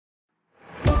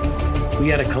We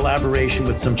had a collaboration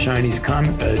with some Chinese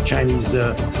scientists.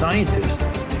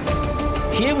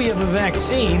 Here we have a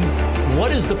vaccine.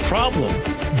 What is the problem?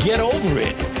 Get over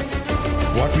it.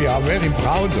 What we are very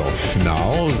proud of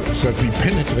now is that we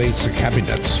penetrate the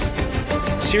cabinets.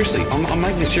 Seriously, I'm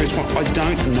making a serious point. I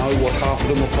don't know what half of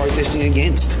them are protesting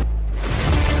against.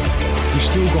 We've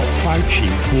still got Fauci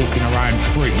walking around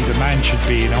free. The man should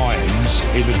be in irons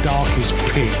in the darkest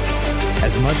pit.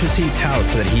 As much as he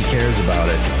touts that he cares about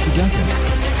it, he doesn't.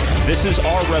 This is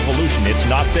our revolution. It's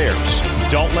not theirs.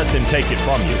 Don't let them take it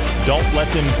from you. Don't let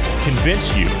them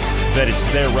convince you that it's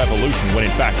their revolution when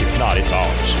in fact it's not. It's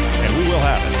ours. And we will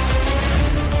have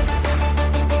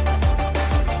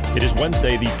it. It is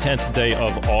Wednesday, the 10th day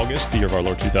of August, the year of our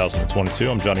Lord 2022.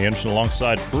 I'm Johnny Anderson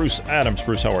alongside Bruce Adams.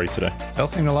 Bruce, how are you today?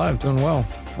 Healthy and alive, doing well.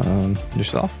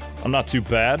 Yourself? I'm not too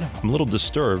bad. I'm a little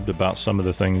disturbed about some of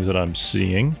the things that I'm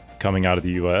seeing coming out of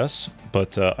the U.S.,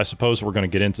 but I suppose we're going to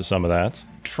get into some of that.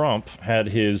 Trump had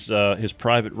his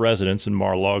private residence in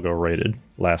Mar-a-Lago raided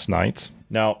last night.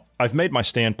 Now, I've made my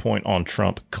standpoint on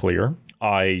Trump clear.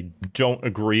 I don't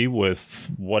agree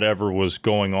with whatever was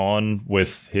going on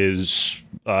with his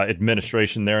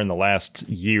administration there in the last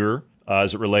year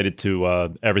as it related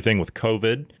to everything with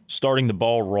COVID, starting the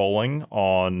ball rolling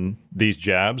on these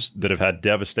jabs that have had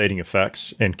devastating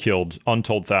effects and killed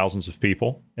untold thousands of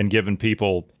people and given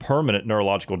people permanent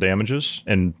neurological damages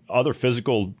and other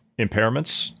physical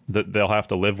impairments that they'll have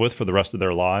to live with for the rest of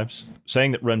their lives.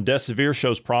 Saying that remdesivir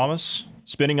shows promise,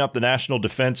 spinning up the National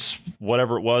Defense,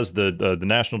 whatever it was, the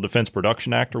National Defense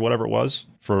Production Act or whatever it was,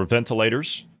 for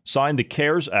ventilators, signed the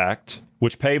CARES Act,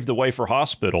 which paved the way for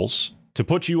hospitals to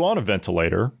put you on a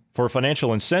ventilator for a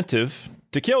financial incentive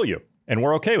to kill you. And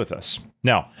we're okay with this.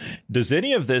 Now, does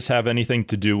any of this have anything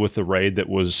to do with the raid that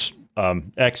was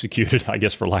executed, I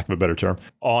guess for lack of a better term,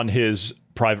 on his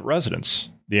private residence?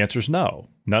 The answer is no.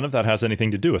 None of that has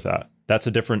anything to do with that. That's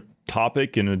a different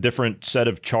topic and a different set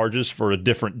of charges for a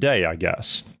different day, I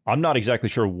guess. I'm not exactly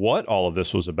sure what all of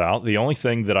this was about. The only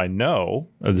thing that I know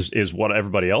is what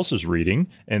everybody else is reading,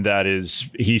 and that is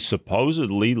he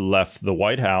supposedly left the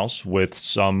White House with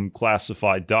some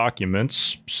classified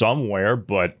documents somewhere,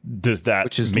 but does that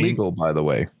Which is mean legal, by the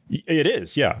way. It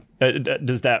is, yeah.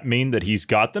 Does that mean that he's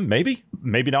got them? Maybe.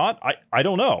 Maybe not. I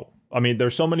don't know. I mean,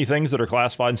 there's so many things that are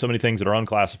classified and so many things that are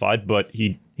unclassified, but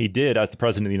he did, as the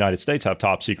president of the United States, have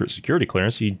top secret security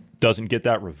clearance. He doesn't get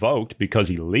that revoked because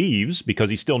he leaves, because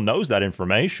he still knows that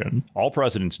information. All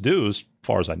presidents do, as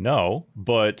far as I know,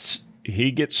 but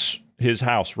he gets his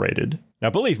house raided. Now,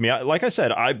 believe me, like I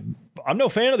said, I'm no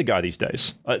fan of the guy these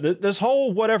days. This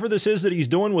whole whatever this is that he's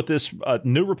doing with this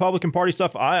new Republican Party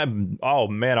stuff, I've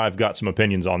got some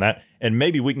opinions on that, and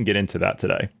maybe we can get into that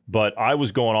today. But I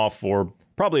was going off for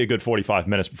probably a good 45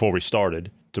 minutes before we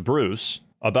started to Bruce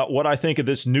about what I think of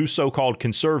this new so-called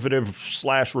conservative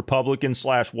 / Republican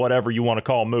 / whatever you want to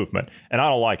call movement. And I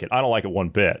don't like it. I don't like it one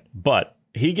bit. But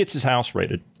he gets his house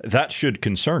raided. That should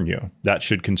concern you. That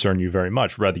should concern you very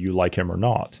much, whether you like him or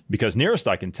not. Because nearest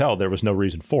I can tell, there was no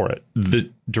reason for it.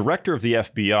 The director of the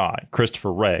FBI,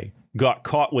 Christopher Wray, got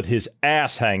caught with his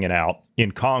ass hanging out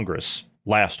in Congress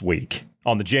last week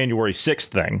on the January 6th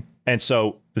thing. And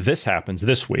so this happens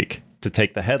this week to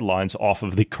take the headlines off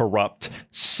of the corrupt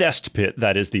cesspit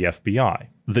that is the FBI.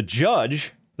 The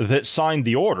judge that signed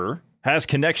the order has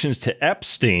connections to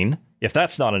Epstein. If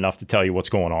that's not enough to tell you what's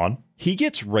going on, he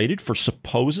gets raided for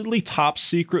supposedly top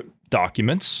secret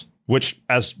documents, which,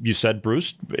 as you said,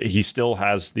 Bruce, he still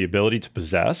has the ability to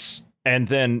possess. And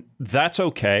then that's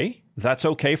okay. That's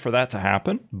okay for that to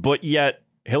happen. But yet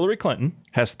Hillary Clinton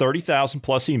has 30,000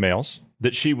 plus emails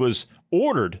that she was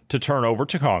ordered to turn over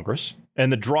to Congress. And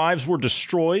the drives were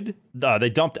destroyed. They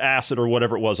dumped acid or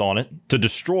whatever it was on it to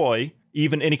destroy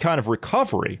even any kind of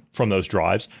recovery from those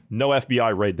drives. No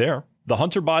FBI raid there. The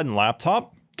Hunter Biden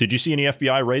laptop, did you see any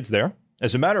FBI raids there?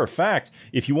 As a matter of fact,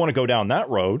 if you want to go down that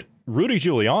road, Rudy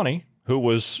Giuliani, who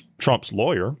was Trump's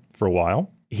lawyer for a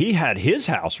while, he had his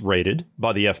house raided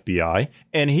by the FBI,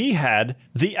 and he had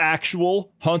the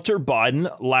actual Hunter Biden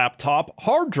laptop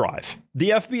hard drive.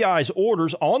 The FBI's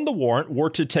orders on the warrant were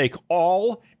to take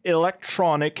all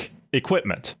electronic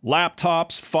equipment,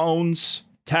 laptops, phones,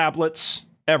 tablets,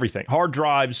 everything, hard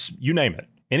drives, you name it.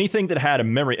 Anything that had a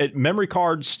memory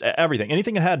cards, everything,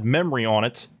 anything that had memory on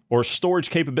it or storage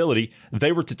capability,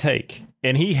 they were to take.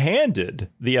 And he handed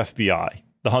the FBI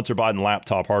the Hunter Biden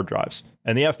laptop hard drives.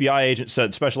 And the FBI agent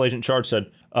said, special agent in charge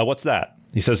said, what's that?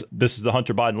 He says, this is the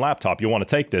Hunter Biden laptop. You want to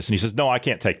take this? And he says, no, I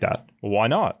can't take that. Well, why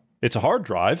not? It's a hard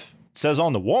drive. It says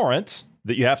on the warrant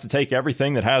that you have to take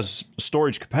everything that has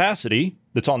storage capacity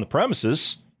that's on the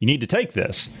premises. You need to take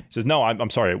this. He says, no, I'm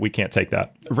sorry, we can't take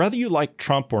that. Whether you like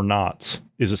Trump or not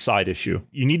is a side issue.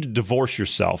 You need to divorce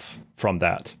yourself from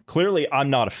that. Clearly,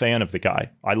 I'm not a fan of the guy.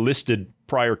 I listed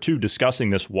prior to discussing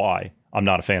this why I'm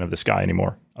not a fan of this guy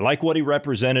anymore. I like what he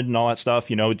represented and all that stuff,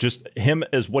 just him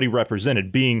as what he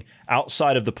represented, being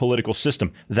outside of the political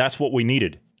system. That's what we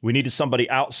needed. We needed somebody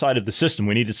outside of the system.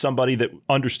 We needed somebody that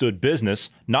understood business,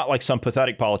 not like some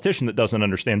pathetic politician that doesn't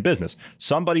understand business.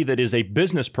 Somebody that is a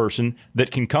business person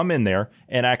that can come in there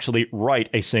and actually right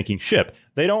a sinking ship.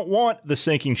 They don't want the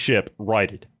sinking ship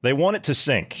righted. They want it to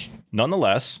sink.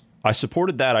 Nonetheless, I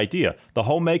supported that idea. The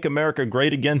whole Make America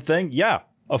Great Again thing, yeah,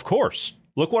 of course.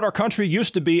 Look what our country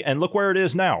used to be and look where it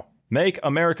is now. Make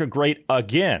America great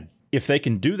again. If they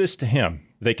can do this to him,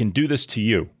 they can do this to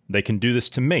you. They can do this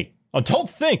to me. Don't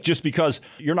think just because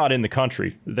you're not in the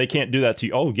country, they can't do that to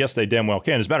you. Oh, yes, they damn well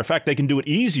can. As a matter of fact, they can do it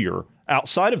easier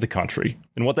outside of the country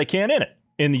than what they can in it.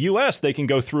 In the U.S., they can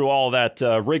go through all that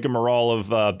rigmarole of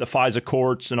the FISA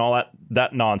courts and all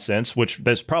that nonsense, which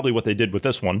that's probably what they did with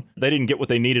this one. They didn't get what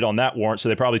they needed on that warrant, so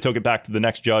they probably took it back to the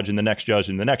next judge and the next judge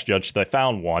and the next judge. So they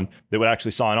found one that would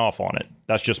actually sign off on it.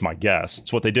 That's just my guess.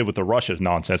 It's what they did with the Russia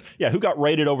nonsense. Yeah, who got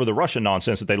raided over the Russian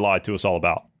nonsense that they lied to us all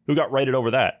about? Who got raided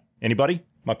over that? Anybody?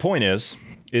 My point is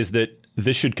that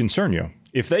this should concern you.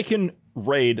 If they can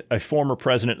raid a former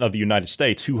president of the United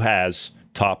States who has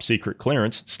top secret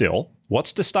clearance still,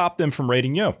 what's to stop them from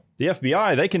raiding you? The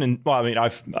FBI, they can,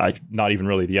 not even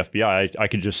really the FBI. I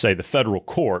could just say the federal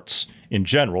courts in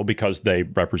general, because they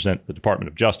represent the Department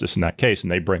of Justice in that case,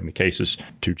 and they bring the cases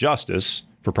to justice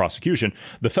for prosecution.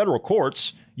 The federal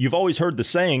courts, you've always heard the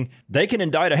saying, they can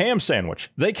indict a ham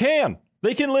sandwich. They can.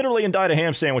 They can literally indict a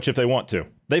ham sandwich if they want to.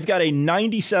 They've got a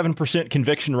 97%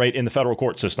 conviction rate in the federal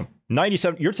court system.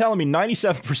 97. You're telling me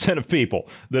 97% of people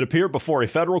that appear before a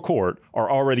federal court are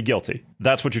already guilty.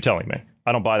 That's what you're telling me.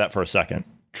 I don't buy that for a second.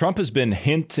 Trump has been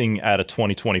hinting at a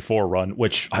 2024 run,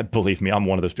 which, believe me, I'm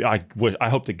one of those people. I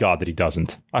hope to God that he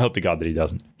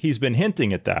doesn't. He's been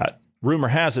hinting at that. Rumor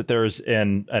has it there's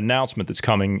an announcement that's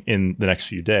coming in the next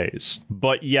few days.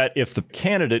 But yet, if the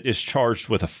candidate is charged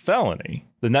with a felony,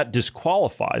 then that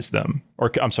disqualifies them.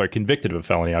 Or, I'm sorry, convicted of a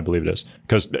felony, I believe it is.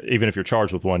 Because even if you're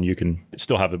charged with one, you can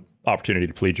still have an opportunity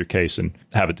to plead your case and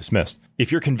have it dismissed.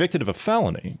 If you're convicted of a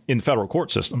felony in the federal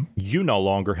court system, you no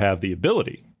longer have the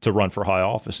ability to run for high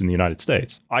office in the United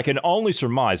States. I can only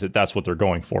surmise that that's what they're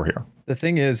going for here. The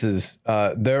thing is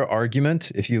their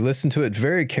argument, if you listen to it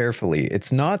very carefully,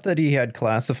 it's not that he had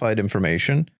classified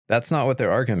information. That's not what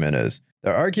their argument is.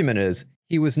 Their argument is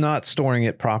he was not storing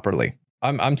it properly.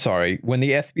 I'm sorry. When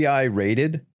the FBI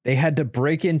raided, they had to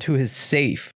break into his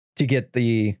safe to get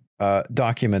the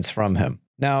documents from him.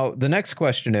 Now, the next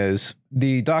question is,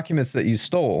 the documents that you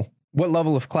stole, what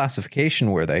level of classification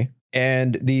were they?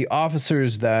 And the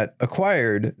officers that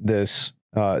acquired these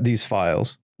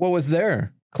files, what was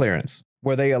their clearance?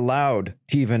 Were they allowed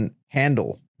to even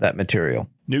handle that material?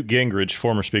 Newt Gingrich,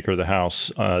 former Speaker of the House,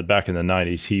 back in the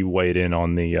 90s, he weighed in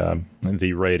on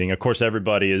the rating. Of course,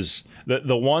 everybody is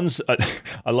the ones.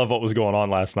 I love what was going on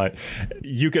last night.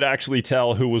 You could actually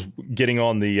tell who was getting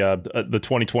on the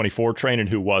 2024 train and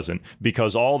who wasn't,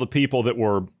 because all the people that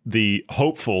were the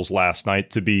hopefuls last night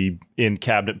to be in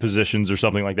cabinet positions or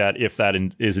something like that, if that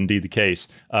is indeed the case,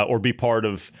 or be part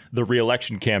of the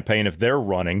re-election campaign, if they're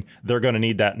running, they're going to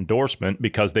need that endorsement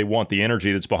because they want the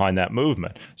energy that's behind that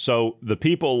movement. So the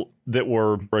people that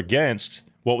were against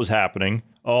what was happening,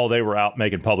 they were out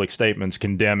making public statements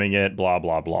condemning it, blah,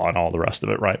 blah, blah, and all the rest of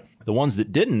it, right? The ones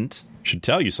that didn't should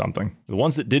tell you something. The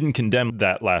ones that didn't condemn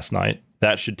that last night,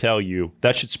 that should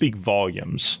speak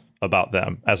volumes about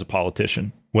them as a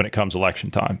politician when it comes election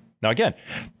time. Now, again,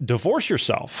 divorce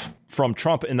yourself from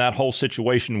Trump in that whole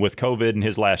situation with COVID and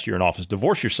his last year in office.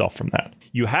 Divorce yourself from that.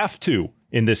 You have to,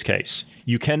 in this case.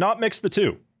 You cannot mix the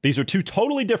two. These are two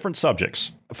totally different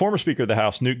subjects. Former Speaker of the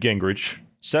House, Newt Gingrich,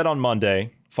 said on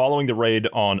Monday, following the raid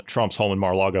on Trump's home in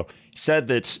Mar-a-Lago, said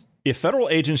that if federal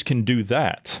agents can do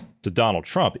that to Donald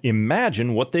Trump,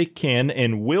 imagine what they can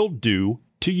and will do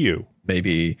to you.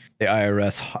 Maybe the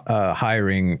IRS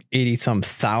hiring 80-some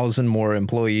thousand more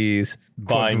employees,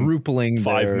 quadrupling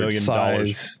 $5 million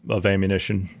size of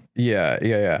ammunition.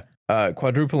 Yeah.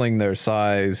 Quadrupling their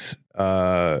size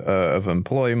of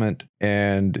employment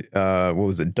and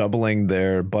doubling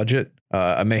their budget.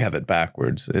 I may have it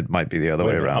backwards. It might be the other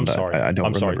way around. I'm sorry. I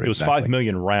don't remember. It was exactly. 5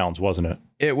 million rounds, wasn't it?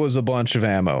 It was a bunch of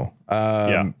ammo.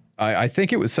 Yeah. I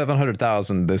think it was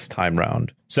 700,000 this time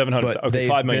round. 700. But Okay,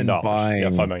 $5 million. Yeah,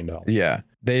 $5 million. Yeah.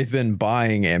 They've been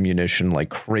buying ammunition like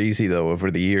crazy, though, over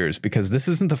the years, because this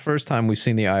isn't the first time we've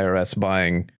seen the IRS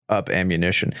buying up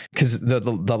ammunition. Because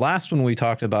the last one we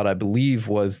talked about, I believe,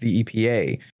 was the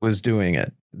EPA was doing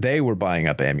it. They were buying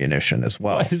up ammunition as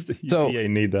well. Why does the EPA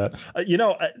need that?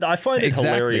 I find it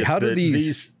hilarious. How do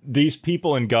these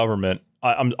people in government?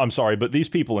 I'm sorry, but these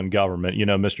people in government,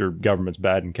 Mr. Government's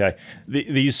bad and K.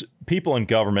 These people in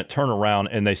government turn around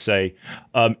and they say,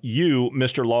 you,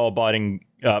 Mr. Law-abiding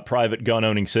private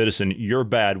gun-owning citizen, you're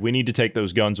bad. We need to take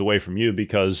those guns away from you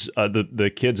because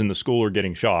the kids in the school are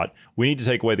getting shot. We need to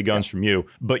take away the guns from you.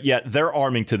 But yet they're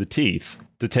arming to the teeth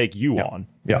to take you on.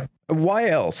 Yeah. Why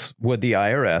else would the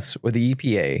IRS or the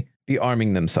EPA be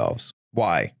arming themselves?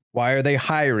 Why? Why are they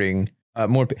hiring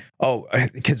more?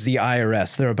 Because the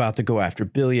IRS, they're about to go after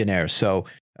billionaires. So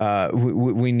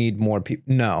we need more people.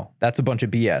 No, that's a bunch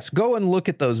of BS. Go and look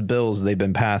at those bills they've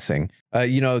been passing.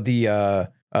 What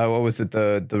was it?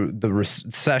 The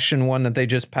recession one that they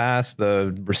just passed,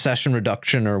 the recession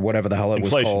reduction or whatever the hell it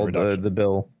was called. The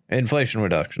bill, inflation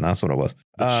reduction. That's what it was.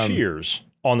 The cheers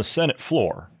on the Senate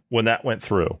floor when that went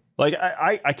through. Like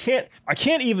I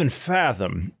can't even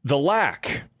fathom the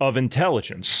lack of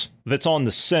intelligence that's on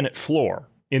the Senate floor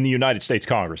in the United States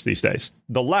Congress these days.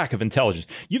 The lack of intelligence.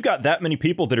 You've got that many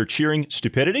people that are cheering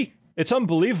stupidity. It's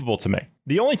unbelievable to me.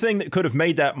 The only thing that could have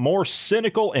made that more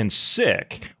cynical and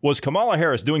sick was Kamala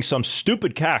Harris doing some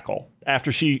stupid cackle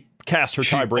after she cast her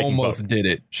tie-breaking vote. She almost did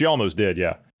it. She almost did,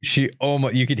 yeah.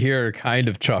 You could hear her kind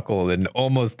of chuckle and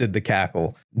almost did the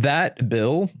cackle. That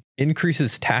bill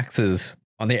increases taxes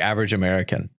on the average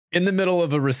American in the middle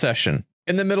of a recession,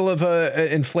 in the middle of an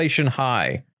inflation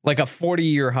high, like a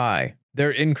 40-year high. They're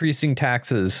increasing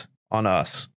taxes on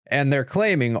us. And they're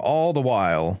claiming all the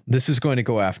while this is going to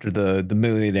go after the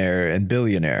millionaire and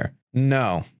billionaire.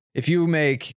 No. If you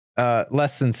make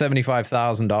less than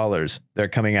 $75,000, they're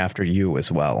coming after you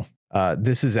as well.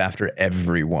 This is after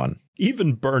everyone.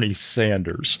 Even Bernie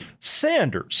Sanders.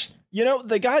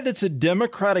 The guy that's a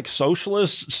democratic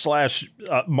socialist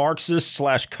 / Marxist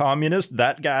 / communist,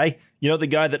 that guy, the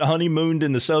guy that honeymooned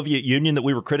in the Soviet Union that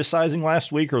we were criticizing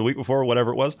last week or the week before,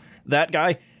 whatever it was, that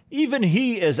guy, even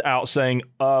he is out saying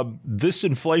this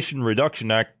Inflation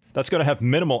Reduction Act, that's going to have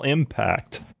minimal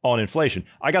impact on inflation.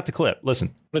 I got the clip. Listen.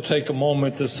 I'm going to take a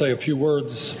moment to say a few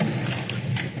words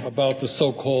about the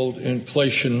so-called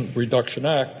Inflation Reduction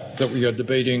Act that we are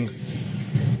debating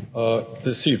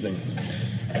this evening.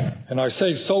 And I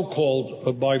say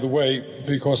so-called, by the way,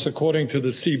 because according to the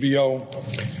CBO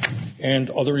and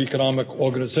other economic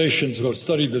organizations who have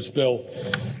studied this bill,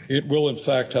 it will, in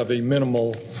fact, have a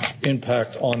minimal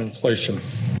impact on inflation.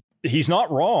 He's not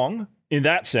wrong in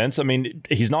that sense. I mean,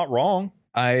 he's not wrong.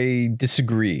 I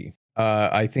disagree.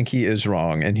 I think he is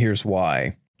wrong, and here's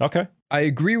why. Okay. I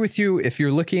agree with you if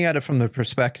you're looking at it from the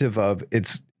perspective of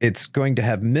it's going to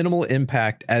have minimal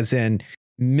impact, as in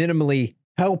minimally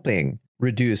helping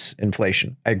reduce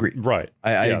inflation. I agree. Right.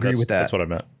 I agree with that. That's what I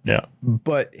meant. Yeah.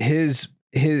 But his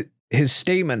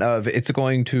statement of it's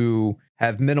going to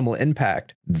have minimal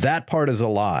impact, that part is a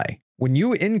lie. When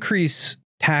you increase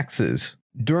taxes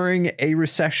during a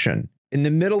recession in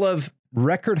the middle of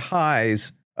record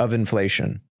highs of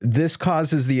inflation, this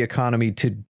causes the economy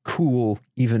to cool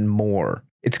even more.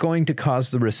 It's going to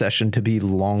cause the recession to be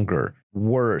longer,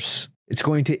 worse. It's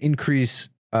going to increase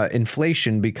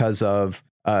inflation because of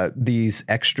these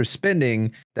extra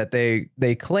spending that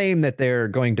they claim that they're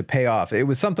going to pay off. It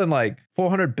was something like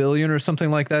 400 billion or something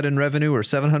like that in revenue, or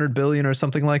 700 billion or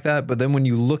something like that. But then when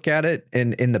you look at it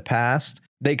in the past,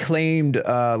 they claimed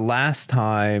last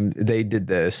time they did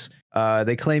this,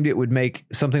 they claimed it would make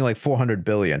something like 400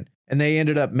 billion, and they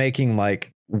ended up making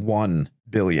like 1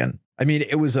 billion. I mean,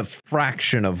 it was a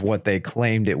fraction of what they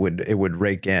claimed it would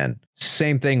rake in.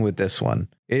 Same thing with this one.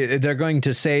 They're going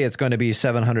to say it's going to be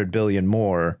 700 billion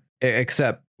more,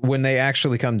 except when they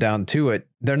actually come down to it,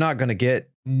 they're not going to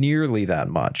get nearly that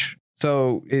much.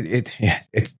 So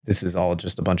this is all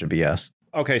just a bunch of BS.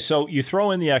 Okay, so you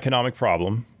throw in the economic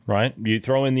problem, right? You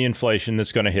throw in the inflation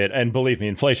that's going to hit, and believe me,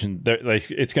 inflation,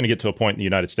 it's going to get to a point in the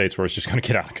United States where it's just going to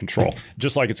get out of control,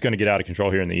 just like it's going to get out of control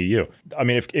here in the EU. I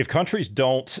mean, if countries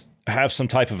don't have some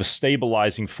type of a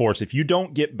stabilizing force, if you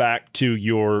don't get back to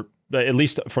your, at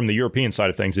least from the European side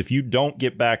of things, if you don't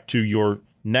get back to your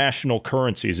national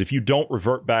currencies, if you don't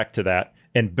revert back to that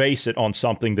and base it on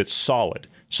something that's solid,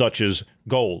 such as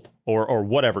gold or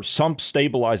whatever, some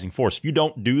stabilizing force, if you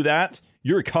don't do that,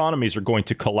 your economies are going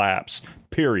to collapse.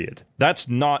 Period. That's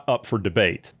not up for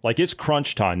debate. Like, it's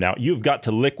crunch time now. You've got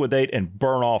to liquidate and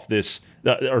burn off this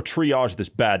or triage this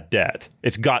bad debt.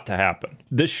 It's got to happen.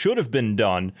 This should have been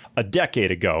done a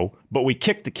decade ago, but we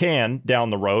kicked the can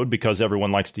down the road because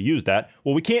everyone likes to use that.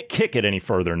 Well, we can't kick it any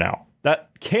further now.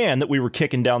 That can that we were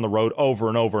kicking down the road over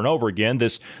and over and over again,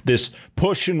 this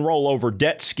push and roll over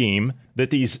debt scheme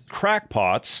that these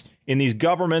crackpots in these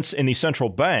governments, in these central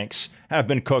banks have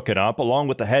been cooking up, along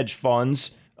with the hedge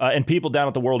funds and people down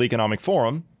at the World Economic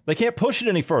Forum, they can't push it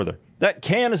any further. That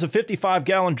can is a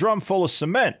 55-gallon drum full of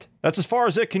cement. That's as far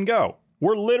as it can go.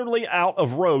 We're literally out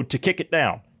of road to kick it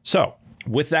down. So,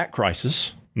 with that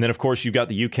crisis, and then, of course, you've got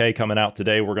the UK coming out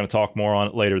today. We're going to talk more on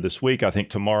it later this week. I think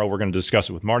tomorrow we're going to discuss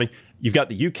it with Marty. You've got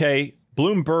the UK,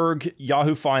 Bloomberg,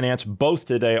 Yahoo Finance, both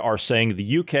today are saying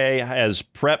the UK has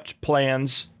prepped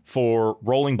plans for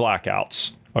rolling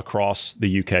blackouts across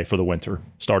the UK for the winter,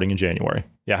 starting in January.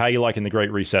 Yeah, how you liking the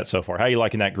Great Reset so far? How you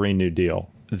liking that Green New Deal?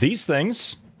 These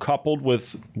things, coupled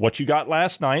with what you got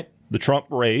last night, the Trump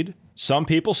raid, some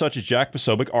people, such as Jack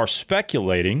Posobiec, are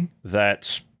speculating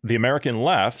that the American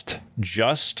left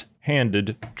just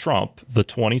handed Trump the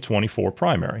 2024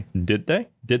 primary. Did they?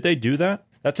 Did they do that?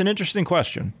 That's an interesting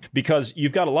question, because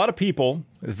you've got a lot of people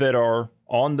that are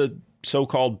on the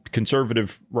so-called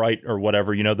conservative right or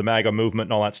whatever, you know, the MAGA movement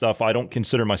and all that stuff. I don't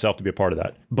consider myself to be a part of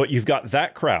that. But you've got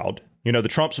that crowd, you know, the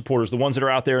Trump supporters, the ones that are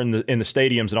out there in the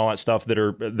stadiums and all that stuff that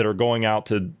are going out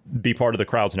to be part of the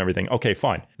crowds and everything. Okay,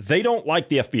 fine. They don't like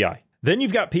the FBI. Then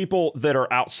you've got people that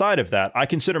are outside of that. I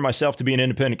consider myself to be an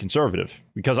independent conservative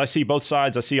because I see both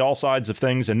sides. I see all sides of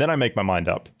things, and then I make my mind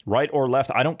up. Right or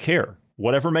left, I don't care.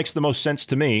 Whatever makes the most sense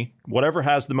to me, whatever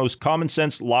has the most common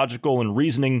sense, logical, and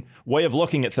reasoning way of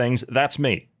looking at things, that's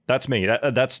me. That's me.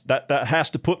 That has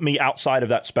to put me outside of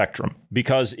that spectrum.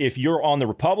 Because if you're on the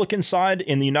Republican side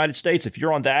in the United States, if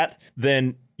you're on that,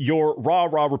 then you're rah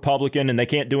Republican and they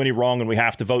can't do any wrong and we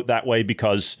have to vote that way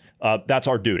because that's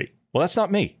our duty. Well, that's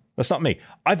not me. That's not me.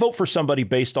 I vote for somebody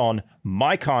based on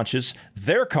my conscience,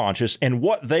 their conscience, and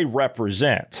what they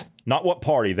represent, not what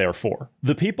party they're for.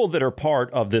 The people that are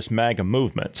part of this MAGA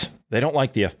movement, they don't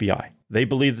like the FBI. They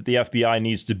believe that the FBI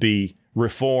needs to be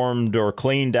reformed or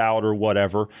cleaned out or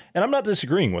whatever, and I'm not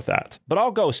disagreeing with that. But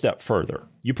I'll go a step further.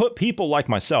 You put people like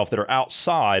myself that are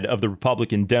outside of the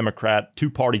Republican-Democrat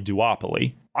two-party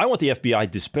duopoly. I want the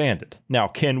FBI disbanded. Now,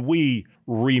 can we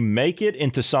remake it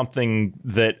into something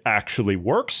that actually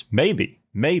works? Maybe.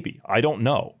 I don't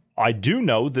know. I do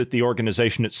know that the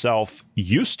organization itself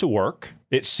used to work.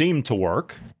 It seemed to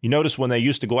work. You notice when they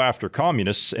used to go after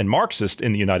communists and Marxists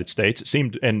in the United States, it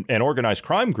seemed, and organized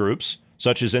crime groups,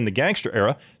 such as in the gangster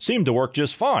era, seemed to work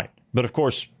just fine. But of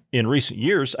course, in recent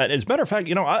years, as a matter of fact,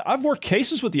 you know, I've worked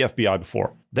cases with the FBI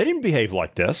before. They didn't behave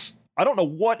like this. I don't know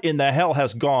what in the hell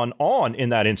has gone on in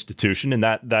that institution, in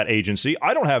that agency.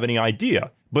 I don't have any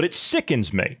idea. But it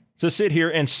sickens me to sit here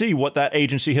and see what that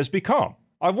agency has become.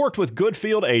 I've worked with good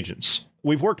field agents.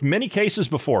 We've worked many cases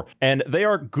before, and they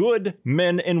are good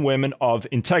men and women of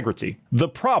integrity. The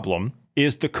problem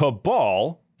is the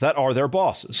cabal that are their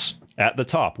bosses at the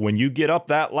top. When you get up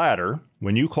that ladder,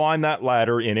 when you climb that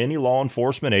ladder in any law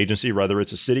enforcement agency, whether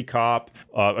it's a city cop,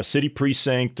 a city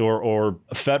precinct, or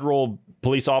a federal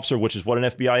police officer, which is what an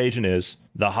FBI agent is,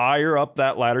 the higher up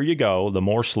that ladder you go, the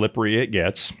more slippery it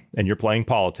gets, and you're playing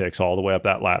politics all the way up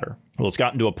that ladder. Well, it's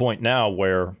gotten to a point now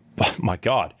where, oh my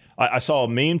God, I saw a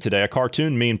meme today, a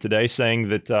cartoon meme today, saying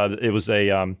that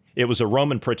it was a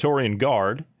Roman Praetorian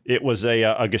Guard, it was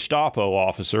a Gestapo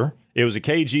officer, it was a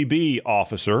KGB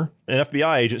officer, an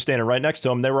FBI agent standing right next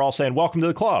to him. They were all saying, "Welcome to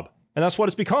the club," and that's what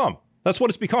it's become. That's what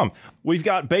it's become. We've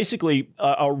got basically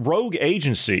a rogue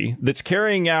agency that's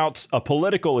carrying out a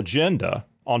political agenda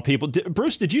on people.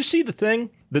 Bruce, did you see the thing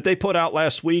that they put out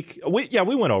last week? We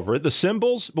went over it, the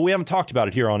symbols, but we haven't talked about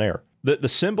it here on air. The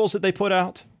symbols that they put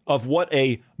out of what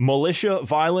a militia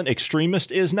violent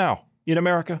extremist is now in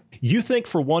America. You think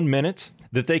for 1 minute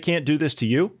that they can't do this to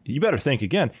you? You better think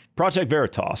again. Project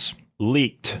Veritas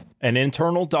leaked an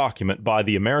internal document by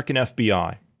the American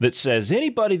FBI that says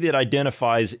anybody that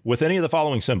identifies with any of the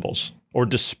following symbols or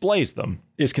displays them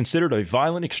is considered a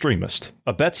violent extremist.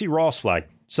 A Betsy Ross flag.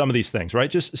 Some of these things,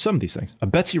 right? Just some of these things. A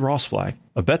Betsy Ross flag.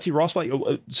 A Betsy Ross flag.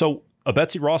 So a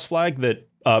Betsy Ross flag that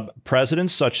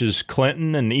presidents such as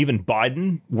Clinton and even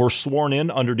Biden were sworn in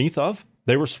underneath of.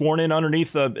 They were sworn in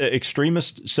underneath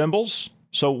extremist symbols.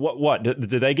 So what? Did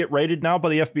they get raided now by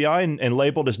the FBI and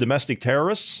labeled as domestic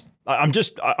terrorists? I'm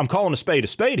calling a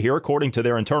spade here, according to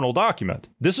their internal document.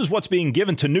 This is what's being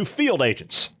given to new field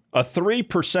agents. A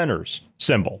 3%ers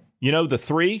symbol. You know, the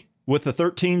 3 with the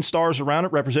 13 stars around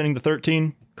it representing the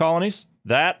 13 colonies?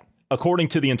 That according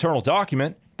to the internal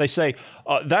document, they say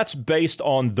that's based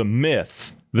on the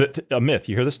myth.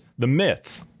 You hear this? The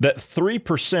myth that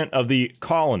 3% of the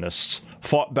colonists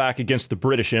fought back against the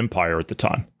British Empire at the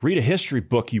time. Read a history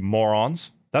book, you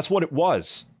morons. That's what it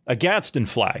was. A Gadsden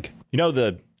flag. You know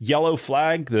the yellow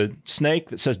flag, the snake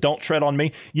that says, "Don't tread on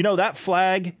me"? You know that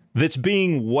flag that's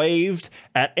being waved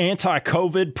at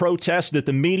anti-COVID protests that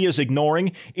the media is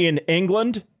ignoring in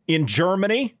England, in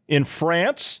Germany, in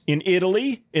France, in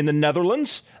Italy, in the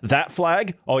Netherlands? That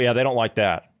flag? Oh, yeah, they don't like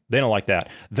that. They don't like that.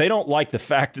 They don't like the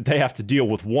fact that they have to deal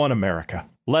with one America,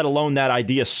 let alone that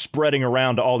idea spreading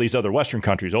around to all these other Western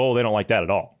countries. Oh, they don't like that at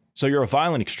all. So you're a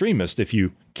violent extremist if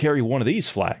you carry one of these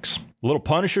flags. A little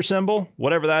Punisher symbol,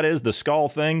 whatever that is, the skull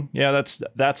thing. Yeah,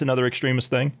 that's another extremist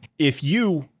thing. If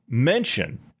you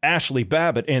mention Ashley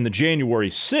Babbitt and the January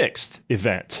 6th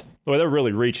event, well, they're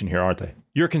really reaching here, aren't they?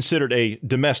 You're considered a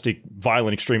domestic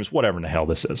violent extremist, whatever in the hell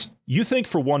this is. You think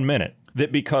for 1 minute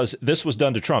that because this was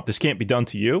done to Trump, this can't be done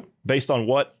to you based on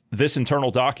what this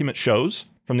internal document shows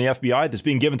from the FBI that's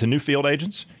being given to new field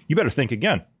agents? You better think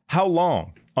again. How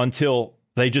long until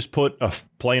they just put a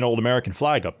plain old American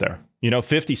flag up there?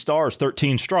 50 stars,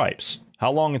 13 stripes.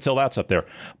 How long until that's up there?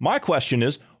 My question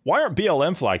is, why aren't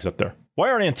BLM flags up there? Why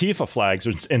aren't Antifa flags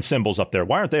and symbols up there?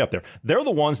 Why aren't they up there? They're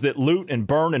the ones that loot and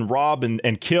burn and rob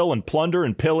and kill and plunder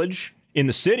and pillage in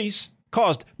the cities.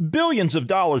 Caused billions of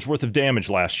dollars worth of damage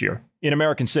last year in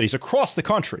American cities across the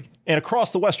country and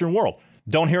across the Western world.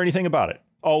 Don't hear anything about it.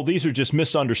 Oh, these are just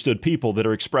misunderstood people that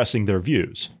are expressing their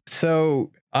views.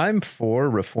 So I'm for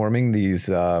reforming these,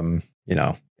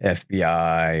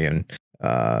 FBI and,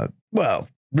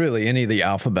 really any of the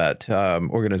alphabet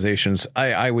organizations.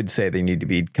 I would say they need to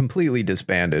be completely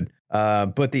disbanded.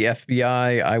 But the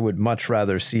FBI, I would much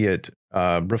rather see it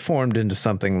reformed into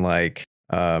something like,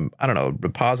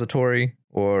 repository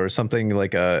or something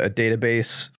like a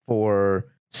database for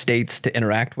states to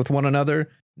interact with one another,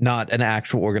 not an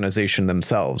actual organization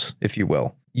themselves, if you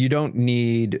will. You don't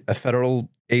need a federal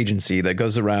agency that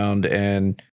goes around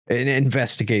and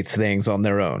investigates things on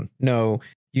their own. No,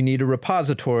 you need a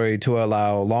repository to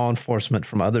allow law enforcement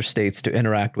from other states to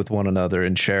interact with one another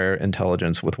and share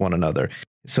intelligence with one another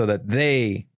so that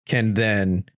they can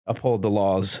then uphold the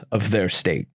laws of their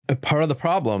state. Part of the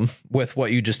problem with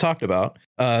what you just talked about,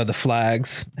 the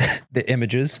flags, the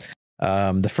images,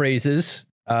 the phrases,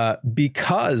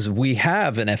 because we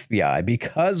have an FBI,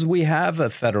 because we have a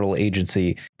federal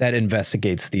agency that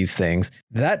investigates these things,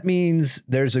 that means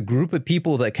there's a group of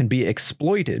people that can be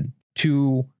exploited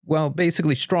to,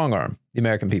 basically strong arm the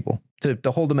American people,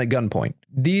 to hold them at gunpoint.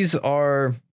 These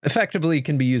are effectively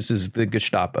can be used as the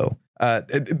Gestapo,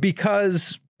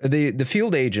 because the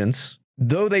field agents,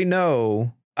 though they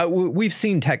know, we've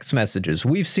seen text messages,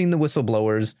 we've seen the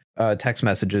whistleblowers text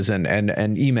messages and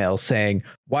emails saying,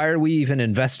 why are we even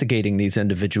investigating these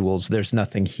individuals? There's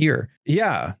nothing here.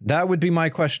 Yeah, that would be my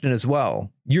question as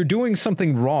well. You're doing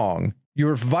something wrong.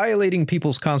 You're violating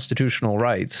people's constitutional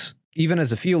rights, even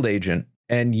as a field agent,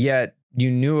 and yet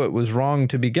you knew it was wrong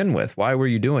to begin with. Why were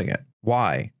you doing it?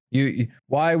 Why?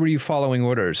 Why were you following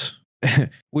orders?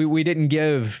 we didn't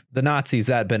give the Nazis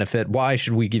that benefit. Why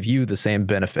should we give you the same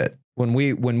benefit? When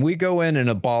we go in and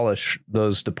abolish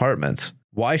those departments,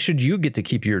 why should you get to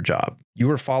keep your job? You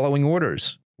were following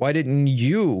orders. Why didn't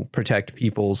you protect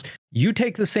people's? You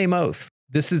take the same oath.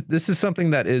 This is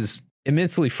something that is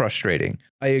immensely frustrating.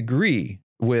 I agree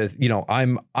with,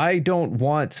 I don't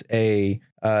want a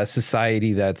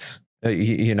society that's,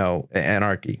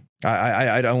 anarchy.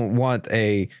 I don't want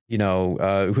a,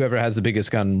 whoever has the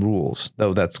biggest gun rules,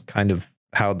 though that's kind of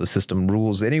how the system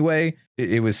rules anyway.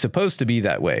 It was supposed to be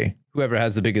that way. Whoever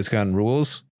has the biggest gun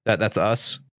rules. That's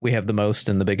us. We have the most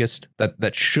and the biggest.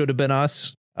 That should have been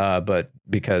us. But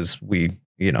because we,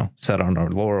 sat on our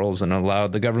laurels and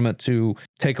allowed the government to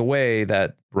take away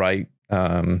that right,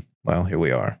 here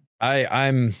we are.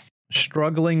 I'm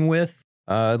struggling with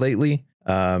lately.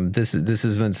 This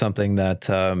has been something that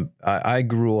I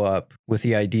grew up with,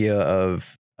 the idea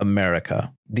of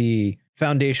America, the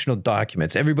foundational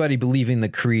documents, everybody believing the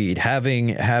creed,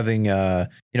 having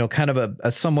kind of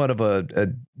a somewhat of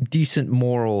a decent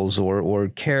morals or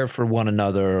care for one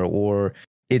another,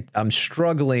 I'm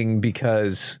struggling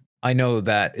because I know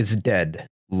that it's dead,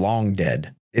 long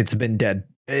dead. It's been dead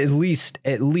at least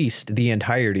the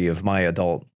entirety of my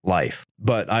adult life,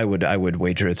 but I would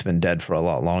wager it's been dead for a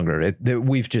lot longer.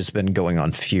 We've just been going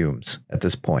on fumes at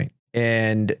this point,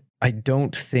 and I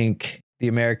don't think the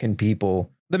American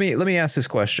people. Let me ask this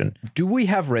question: do we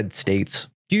have red states?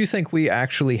 Do you think we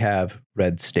actually have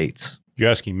red states? You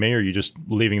asking me, or are you just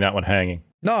leaving that one hanging?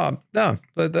 No.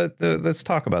 Let's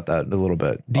talk about that a little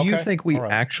bit. Do you think we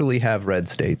actually have red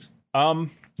states?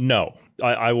 No.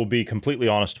 I will be completely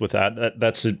honest with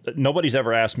that. Nobody's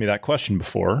ever asked me that question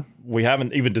before. We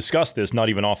haven't even discussed this, not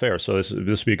even off air. So this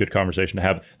would be a good conversation to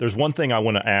have. There's one thing I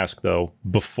want to ask though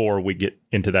before we get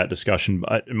into that discussion.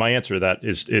 My answer to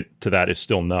that is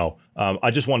still no.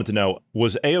 I just wanted to know,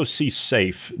 was AOC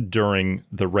safe during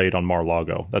the raid on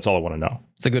Mar-a-Lago? That's all I want to know.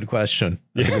 It's a good question.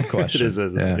 It's a good question. It is,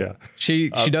 isn't it? Yeah. She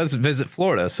does visit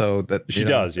Florida, so that she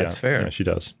does. Yeah, that's fair. Yeah, she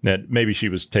does. Maybe she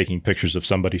was taking pictures of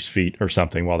somebody's feet or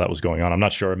something while that was going on. I'm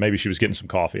not sure. Maybe she was getting some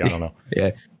coffee. I don't know.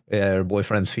 Yeah, her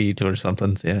boyfriend's feet or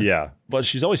something. Yeah. But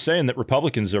she's always saying that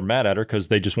Republicans are mad at her because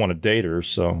they just want to date her.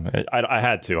 So I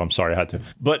had to. I'm sorry, I had to.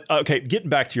 But okay, getting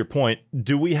back to your point,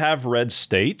 do we have red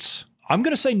states? I'm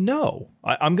going to say no.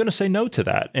 I'm going to say no to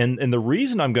that. And the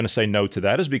reason I'm going to say no to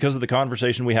that is because of the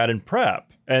conversation we had in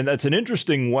prep. And that's an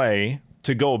interesting way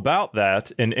to go about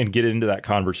that and get into that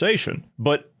conversation.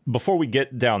 But before we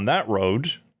get down that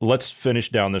road, let's finish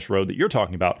down this road that you're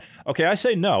talking about. Okay, I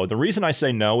say no. The reason I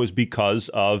say no is because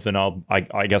of, and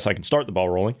I guess I can start the ball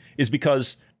rolling, is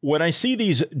because when I see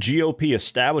these GOP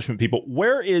establishment people,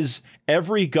 where is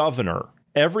every governor?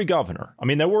 Every governor. I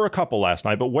mean, there were a couple last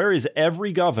night, but where is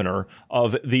every governor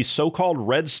of these so-called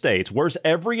red states? Where's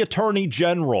every attorney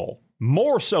general?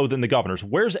 More so than the governors.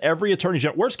 Where's every attorney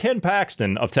general? Where's Ken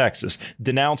Paxton of Texas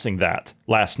denouncing that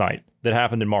last night that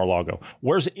happened in Mar-a-Lago?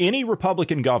 Where's any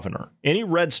Republican governor, any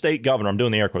red state governor, I'm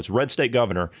doing the air quotes, red state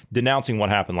governor denouncing what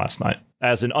happened last night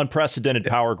as an unprecedented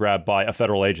power grab by a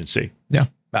federal agency? Yeah.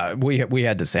 We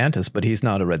had DeSantis, but he's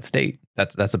not a red state.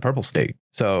 That's a purple state.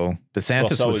 So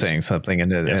DeSantis was saying something in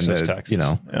the Texas. You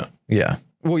know, yeah.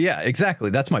 Well, yeah, exactly.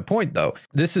 That's my point, though.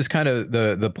 This is kind of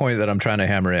the point that I'm trying to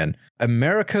hammer in.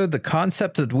 America, the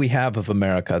concept that we have of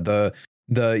America,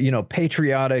 the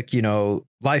patriotic,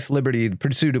 life, liberty, the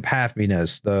pursuit of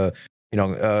happiness,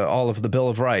 all of the Bill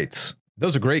of Rights.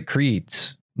 Those are great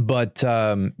creeds. But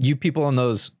you people in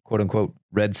those quote unquote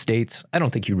red states, I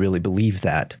don't think you really believe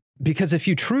that. Because if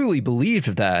you truly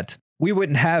believed that, we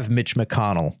wouldn't have Mitch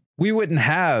McConnell. We wouldn't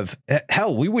have,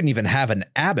 we wouldn't even have an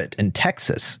Abbott in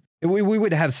Texas. We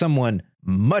would have someone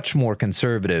much more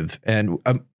conservative. And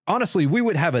honestly, we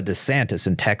would have a DeSantis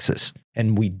in Texas,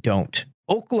 and we don't.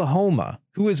 Oklahoma,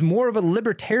 who is more of a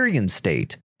libertarian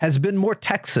state, has been more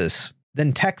Texas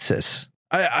than Texas.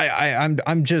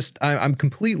 I'm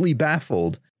completely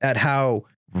baffled at how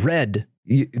red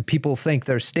people think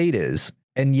their state is.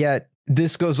 And yet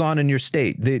this goes on in your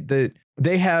state.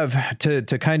 They have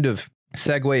to kind of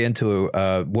segue into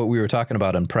what we were talking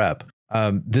about in prep.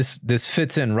 This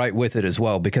fits in right with it as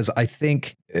well, because I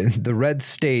think the red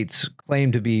states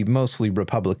claim to be mostly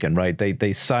Republican, right?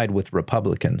 They side with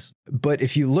Republicans. But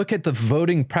if you look at the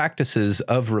voting practices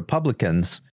of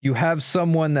Republicans, you have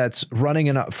someone that's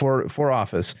running for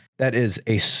office that is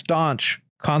a staunch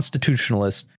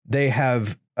constitutionalist. They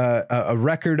have a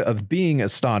record of being a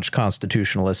staunch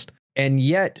constitutionalist, and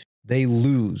yet they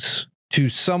lose to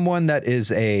someone that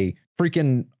is a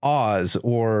freaking Oz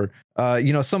or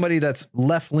somebody that's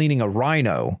left-leaning, a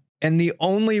Rhino. And the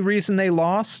only reason they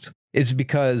lost is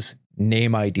because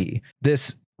name ID.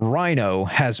 This Rhino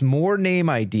has more name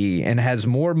ID and has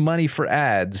more money for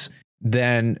ads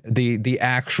than the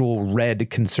actual red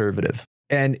conservative.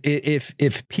 And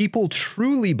if people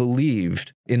truly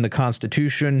believed in the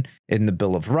Constitution, in the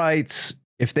Bill of Rights,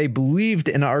 if they believed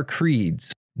in our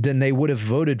creeds, then they would have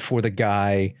voted for the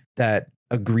guy that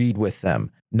agreed with them,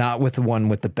 not with the one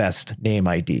with the best name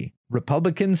ID.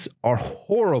 Republicans are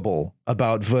horrible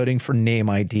about voting for name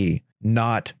ID,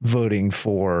 not voting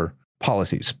for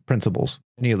policies, principles,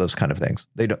 any of those kind of things.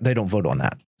 They don't vote on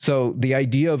that. So the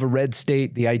idea of a red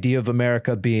state, the idea of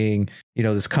America being,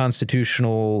 this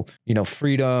constitutional,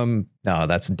 freedom, no,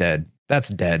 that's dead. That's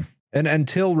dead. And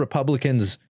until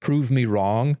Republicans prove me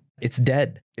wrong, it's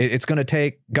dead. It's going to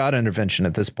take God intervention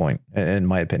at this point, in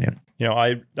my opinion.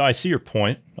 I see your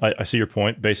point. I see your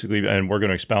point, basically, and we're going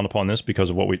to expound upon this because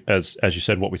of what we, as you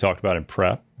said, what we talked about in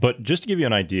prep. But just to give you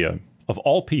an idea, of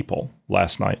all people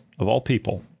last night, of all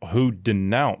people who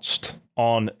denounced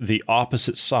on the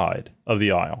opposite side of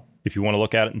the aisle, if you want to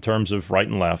look at it in terms of right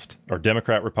and left, or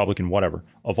Democrat, Republican, whatever,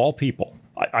 of all people,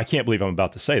 I can't believe I'm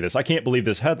about to say this. I can't believe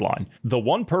this headline. The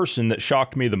one person that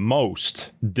shocked me the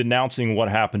most denouncing what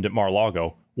happened at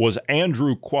Mar-a-Lago was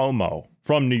Andrew Cuomo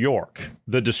from New York,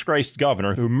 the disgraced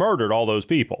governor who murdered all those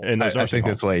people in those nursing homes. I think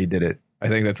that's why he did it.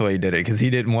 Because he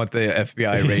didn't want the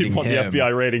FBI rating him. He didn't want the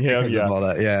FBI rating him, yeah. All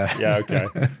that. Yeah. Yeah,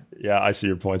 okay. Yeah, I see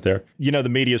your point there. The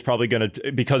media is probably going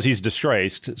to, because he's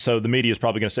disgraced, so the media is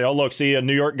probably going to say, oh, look, see, a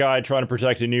New York guy trying to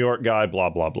protect a New York guy,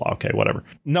 blah, blah, blah. Okay, whatever.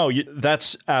 No,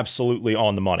 that's absolutely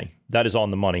on the money. That is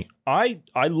on the money. I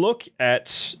look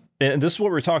at and this is what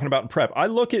we were talking about in prep. I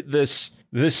look at this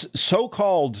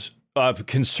so-called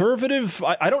conservative,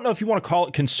 I don't know if you want to call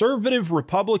it conservative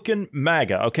Republican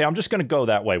MAGA. Okay, I'm just going to go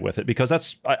that way with it because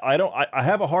that's I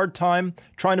have a hard time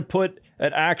trying to put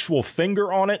an actual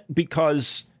finger on it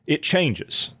because it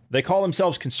changes. They call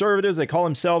themselves conservatives. They call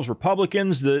themselves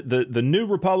Republicans. The new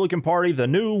Republican Party, the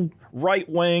new right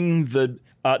wing, the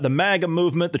MAGA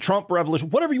movement, the Trump revolution,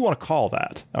 whatever you want to call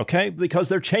that. Okay, because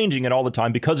they're changing it all the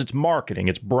time because it's marketing,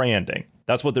 it's branding.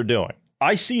 That's what they're doing.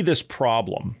 I see this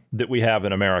problem that we have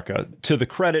in America to the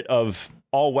credit of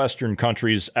all Western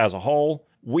countries as a whole.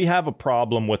 We have a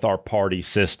problem with our party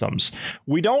systems.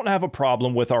 We don't have a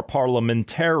problem with our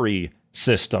parliamentary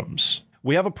systems.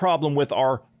 We have a problem with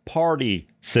our party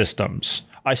systems.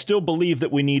 I still believe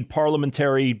that we need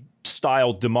parliamentary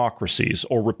style democracies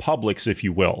or republics, if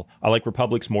you will. I like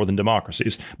republics more than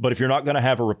democracies. But if you're not going to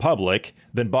have a republic,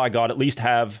 then by God, at least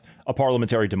have a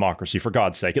parliamentary democracy, for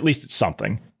God's sake. At least it's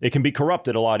something. It can be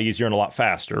corrupted a lot easier and a lot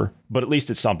faster, but at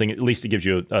least it's something. At least it gives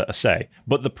you a say.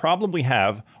 But the problem we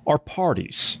have are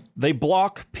parties. They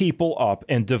block people up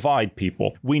and divide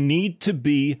people. We need to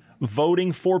be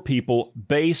voting for people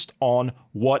based on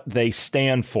what they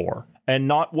stand for and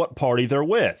not what party they're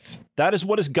with. That is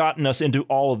what has gotten us into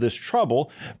all of this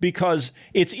trouble because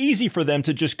it's easy for them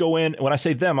to just go in. When I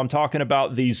say them, I'm talking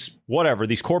about these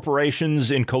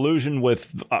corporations in collusion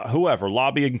with whoever,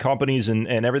 lobbying companies and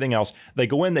everything else. They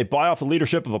go in, they buy off the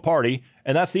leadership of a party,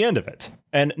 and that's the end of it.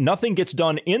 And nothing gets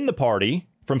done in the party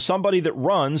from somebody that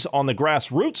runs on the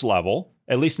grassroots level,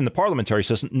 at least in the parliamentary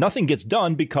system. Nothing gets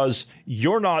done because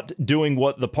you're not doing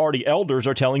what the party elders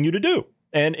are telling you to do.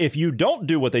 And if you don't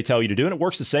do what they tell you to do, and it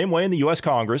works the same way in the U.S.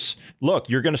 Congress, look,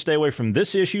 you're going to stay away from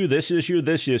this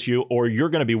issue, or you're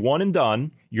going to be one and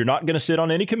done. You're not going to sit on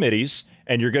any committees,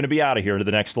 and you're going to be out of here into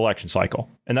the next election cycle.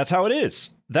 And that's how it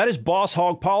is. That is boss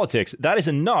hog politics. That is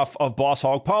enough of boss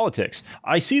hog politics.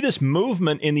 I see this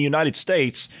movement in the United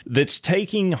States that's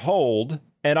taking hold,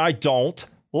 and I don't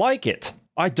like it.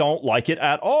 I don't like it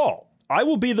at all. I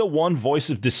will be the one voice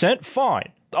of dissent.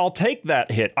 Fine. I'll take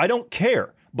that hit. I don't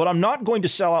care. But I'm not going to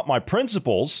sell out my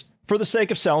principles for the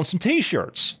sake of selling some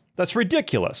t-shirts. That's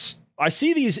ridiculous. I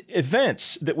see these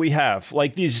events that we have,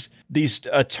 like these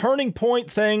turning point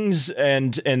things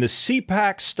and the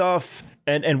CPAC stuff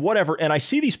and whatever. And I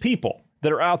see these people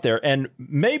that are out there, and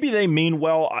maybe they mean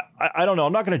well. I don't know.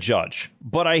 I'm not going to judge.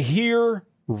 But I hear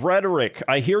rhetoric.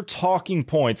 I hear talking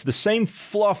points, the same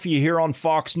fluff you hear on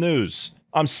Fox News.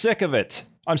 I'm sick of it.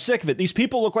 These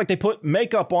people look like they put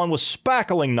makeup on with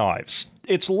spackling knives.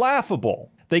 It's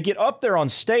laughable. They get up there on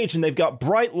stage and they've got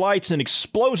bright lights and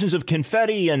explosions of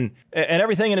confetti and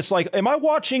everything. And it's like, am I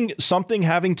watching something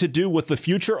having to do with the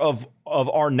future of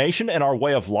our nation and our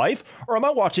way of life? Or am I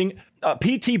watching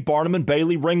P.T. Barnum and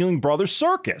Bailey Ringling Brothers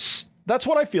Circus? That's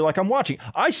what I feel like I'm watching.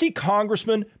 I see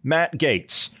Congressman Matt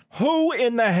Gaetz. Who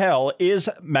in the hell is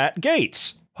Matt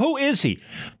Gaetz? Who is he?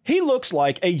 He looks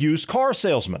like a used car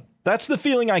salesman. That's the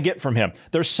feeling I get from him.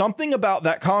 There's something about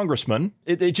that congressman.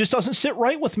 It just doesn't sit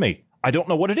right with me. I don't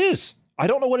know what it is.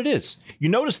 You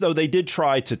notice, though, they did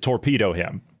try to torpedo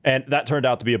him, and that turned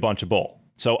out to be a bunch of bull.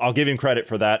 So I'll give him credit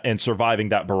for that and surviving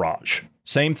that barrage.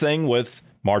 Same thing with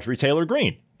Marjorie Taylor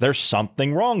Greene. There's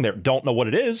something wrong there. Don't know what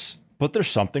it is, but there's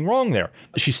something wrong there.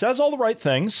 She says all the right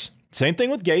things. Same thing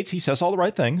with Gaetz. He says all the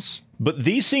right things. But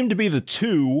these seem to be the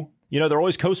two. You know, they're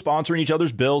always co-sponsoring each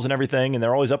other's bills and everything, and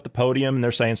they're always up the podium and they're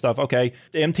saying stuff. Okay,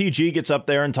 the MTG gets up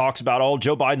there and talks about, oh,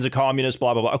 Joe Biden's a communist,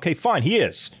 blah, blah, blah. Okay, fine, he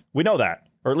is. We know that.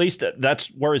 Or at least that's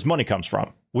where his money comes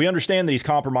from. We understand that he's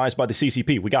compromised by the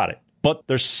CCP. We got it. But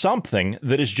there's something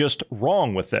that is just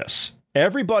wrong with this.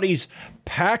 Everybody's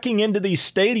packing into these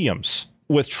stadiums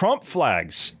with Trump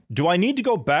flags. Do I need to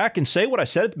go back and say what I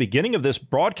said at the beginning of this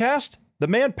broadcast? The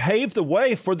man paved the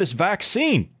way for this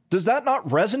vaccine. Does that not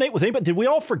resonate with anybody? Did we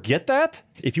all forget that?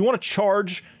 If you want to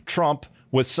charge Trump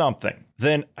with something,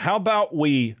 then how about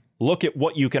we look at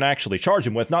what you can actually charge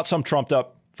him with, not some trumped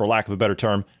up, for lack of a better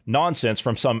term, nonsense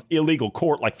from some illegal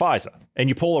court like FISA. And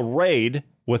you pull a raid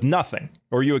with nothing.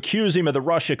 Or you accuse him of the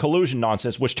Russia collusion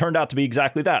nonsense, which turned out to be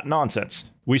exactly that,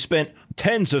 nonsense. We spent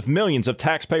tens of millions of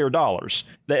taxpayer dollars,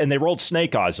 and they rolled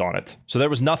snake eyes on it. So there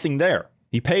was nothing there.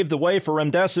 He paved the way for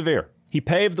remdesivir. He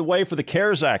paved the way for the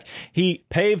CARES Act. He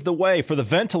paved the way for the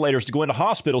ventilators to go into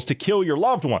hospitals to kill your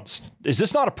loved ones. Is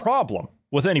this not a problem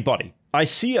with anybody? I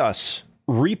see us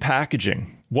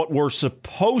repackaging what we're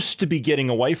supposed to be getting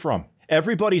away from.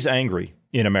 Everybody's angry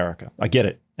in America. I get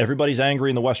it. Everybody's angry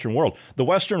in the Western world. The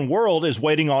Western world is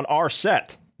waiting on our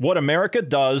set. What America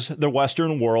does, the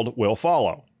Western world will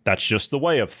follow. That's just the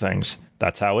way of things.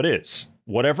 That's how it is.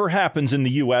 whatever happens in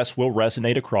the U.S. will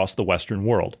resonate across the Western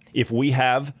world. If we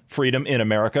have freedom in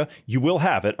America, you will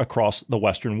have it across the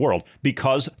Western world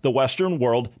because the Western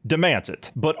world demands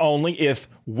it, but only if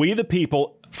we, the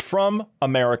people from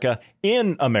America,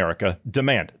 in America,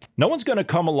 demand it. No one's going to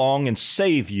come along and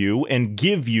save you and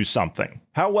give you something.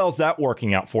 How well is that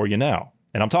working out for you now?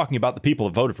 And I'm talking about the people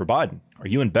that voted for Biden. Are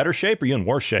you in better shape or are you in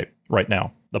worse shape right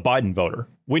now? The Biden voter.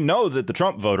 We know that the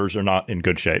Trump voters are not in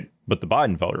good shape, but the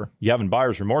Biden voter, you having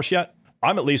buyer's remorse yet?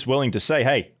 I'm at least willing to say,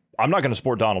 hey, I'm not going to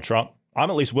support Donald Trump. I'm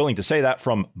at least willing to say that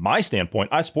from my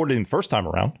standpoint. I supported him the first time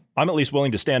around. I'm at least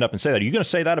willing to stand up and say that. Are you going to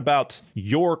say that about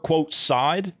your, quote,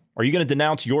 side? Are you going to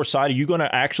denounce your side? Are you going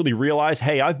to actually realize,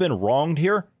 hey, I've been wronged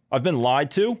here? I've been lied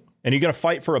to? And you're going to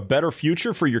fight for a better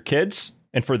future for your kids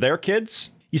and for their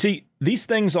kids? You see, these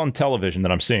things on television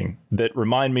that I'm seeing that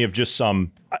remind me of just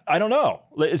some, I don't know.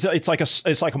 It's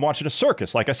like I'm watching a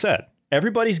circus, like I said.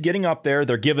 Everybody's getting up there.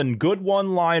 They're giving good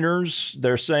one-liners.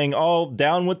 They're saying, oh,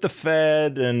 down with the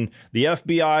Fed and the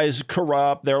FBI is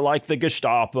corrupt. They're like the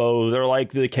Gestapo. They're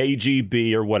like the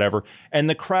KGB or whatever. And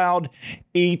the crowd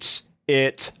eats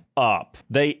it up.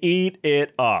 They eat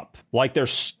it up like they're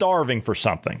starving for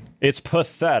something. It's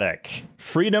pathetic.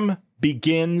 Freedom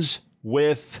begins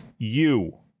with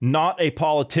you, not a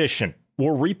politician.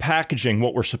 We're repackaging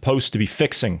what we're supposed to be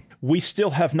fixing. We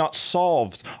still have not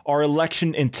solved our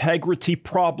election integrity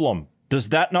problem. Does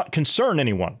that not concern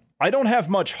anyone? I don't have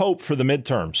much hope for the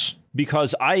midterms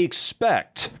because I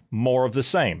expect more of the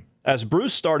same. As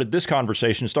Bruce started this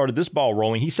conversation, started this ball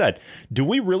rolling, he said, do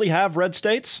we really have red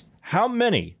states? How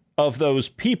many of those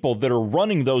people that are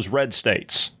running those red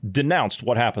states denounced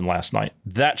what happened last night?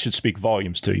 That should speak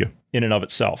volumes to you in and of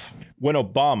itself. When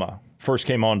Obama first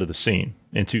came onto the scene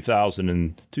in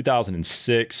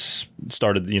 2006,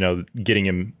 started, getting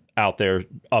him out there,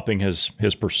 upping his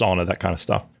persona, that kind of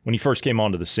stuff. When he first came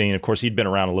onto the scene, of course, he'd been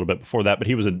around a little bit before that, but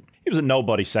he was a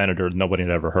nobody senator that nobody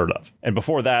had ever heard of. And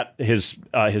before that, his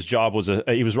job was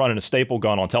he was running a staple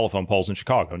gun on telephone poles in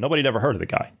Chicago. Nobody had ever heard of the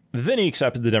guy. Then he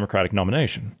accepted the Democratic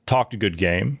nomination, talked a good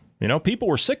game. People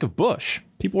were sick of Bush.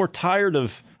 People were tired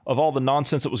of all the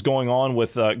nonsense that was going on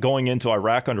with going into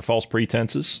Iraq under false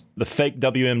pretenses, the fake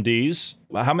WMDs.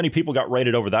 How many people got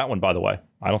raided over that one, by the way?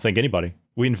 I don't think anybody.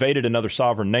 We invaded another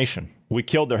sovereign nation. We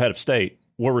killed their head of state.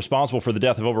 We're responsible for the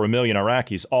death of over 1 million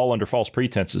Iraqis, all under false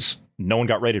pretenses. No one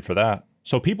got raided for that.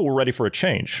 So people were ready for a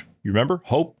change. You remember?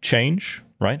 Hope, change,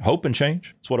 right? Hope and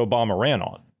change. That's what Obama ran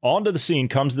on. Onto the scene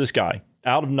comes this guy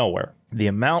out of nowhere. The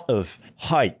amount of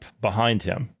hype behind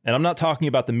him, and I'm not talking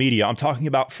about the media, I'm talking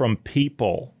about from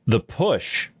people, the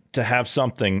push to have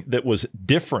something that was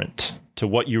different to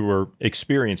what you were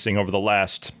experiencing over the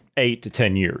last 8 to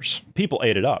 10 years. People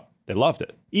ate it up. They loved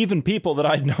it. Even people that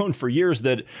I'd known for years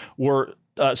that were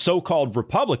so-called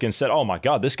Republicans said, oh my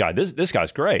God, this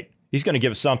guy's great. He's going to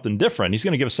give us something different. He's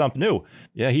going to give us something new.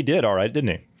 Yeah, he did. All right, didn't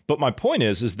he? But my point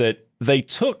is that they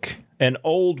took an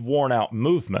old, worn-out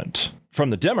movement from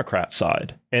the Democrat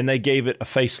side, and they gave it a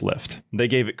facelift. They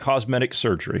gave it cosmetic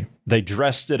surgery. They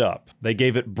dressed it up. They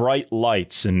gave it bright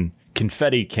lights and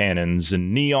confetti cannons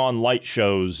and neon light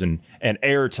shows and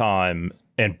airtime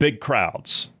and big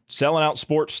crowds, selling out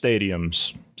sports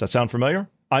stadiums. Does that sound familiar?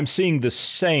 I'm seeing the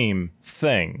same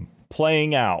thing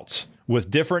playing out with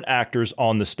different actors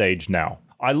on the stage now.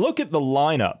 I look at the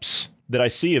lineups that I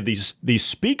see of these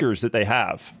speakers that they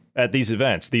have at these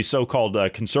events, these so-called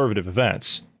conservative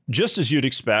events. Just as you'd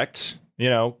expect,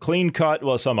 clean cut,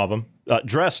 well, some of them,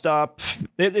 dressed up.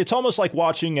 It's almost like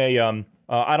watching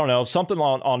something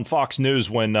on Fox News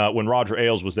when Roger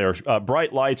Ailes was there.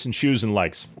 Bright lights and shoes and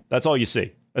legs. That's all you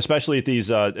see, especially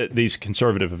at these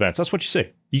conservative events. That's what you see.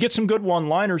 You get some good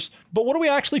one-liners, but what are we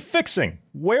actually fixing?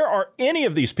 Where are any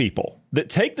of these people that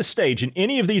take the stage in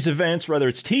any of these events, whether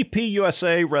it's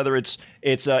TPUSA, whether it's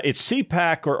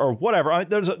CPAC or whatever?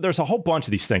 There's a whole bunch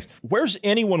of these things. Where's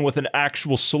anyone with an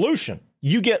actual solution?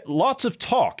 You get lots of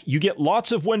talk. You get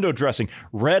lots of window dressing.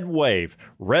 Red wave,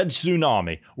 red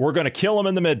tsunami. We're going to kill them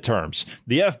in the midterms.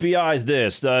 The FBI's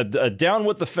this, down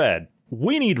with the Fed.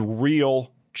 We need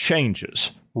real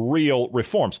changes, real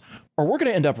reforms, or we're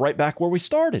going to end up right back where we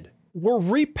started. We're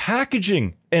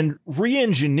repackaging and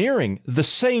re-engineering the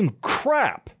same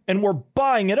crap, and we're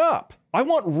buying it up. I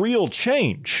want real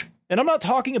change. And I'm not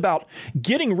talking about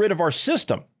getting rid of our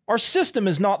system. Our system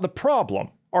is not the problem.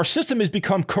 Our system has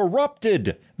become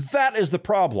corrupted. That is the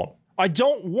problem. I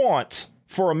don't want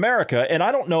for America, and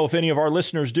I don't know if any of our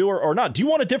listeners do or not. Do you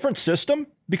want a different system?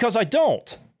 Because I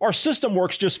don't. Our system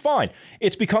works just fine.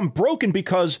 It's become broken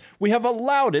because we have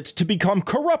allowed it to become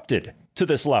corrupted to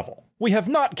this level. We have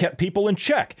not kept people in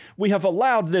check. We have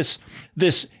allowed this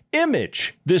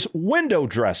image, this window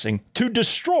dressing to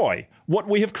destroy what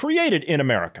we have created in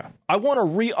America. I want a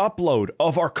re-upload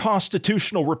of our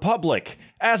constitutional republic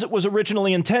as it was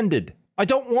originally intended. I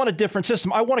don't want a different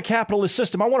system. I want a capitalist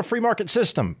system. I want a free market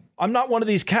system. I'm not one of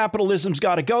these capitalism's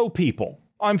gotta go people.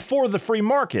 I'm for the free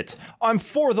market. I'm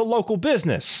for the local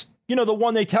business. You know, the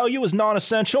one they tell you is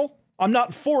non-essential? I'm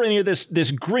not for any of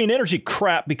this green energy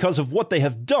crap because of what they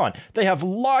have done. They have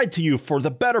lied to you for the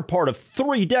better part of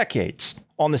 3 decades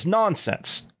on this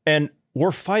nonsense. And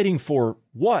we're fighting for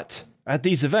what at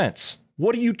these events?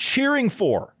 What are you cheering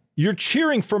for? You're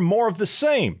cheering for more of the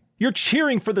same. You're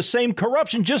cheering for the same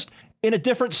corruption, just in a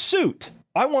different suit.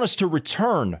 I want us to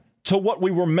return to what we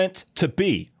were meant to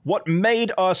be, what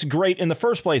made us great in the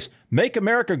first place. Make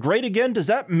America great again? Does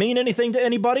that mean anything to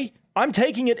anybody? I'm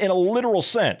taking it in a literal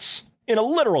sense. In a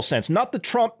literal sense, not the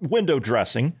Trump window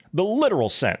dressing, the literal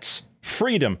sense.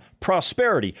 Freedom,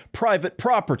 prosperity, private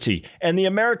property, and the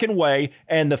American way,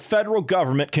 and the federal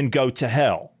government can go to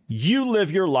hell. You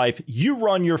live your life, you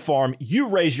run your farm, you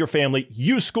raise your family,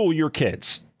 you school your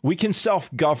kids. We can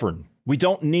self-govern. We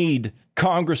don't need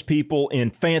Congress people in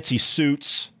fancy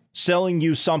suits selling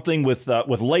you something with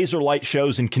laser light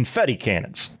shows and confetti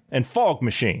cannons and fog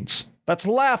machines. That's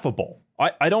laughable.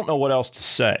 I don't know what else to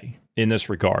say in this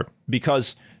regard,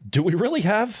 because do we really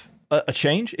have a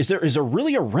change? Is there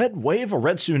really a red wave, a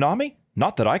red tsunami?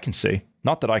 Not that I can see.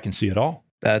 Not that I can see at all.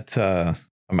 That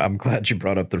I'm glad you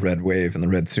brought up the red wave and the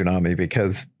red tsunami,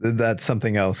 because that's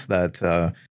something else that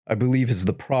I believe is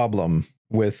the problem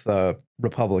with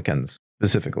Republicans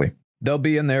specifically. They'll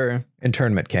be in their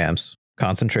internment camps,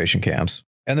 concentration camps,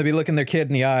 and they'll be looking their kid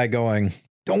in the eye going,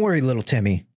 "Don't worry, little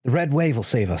Timmy. The red wave will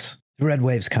save us. The red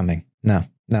wave's coming." No,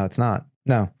 it's not.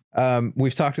 No.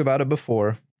 We've talked about it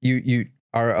before.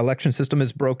 Our election system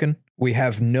is broken. We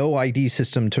have no ID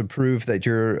system to prove that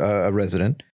you're a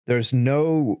resident. There's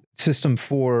no system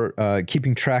for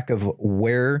keeping track of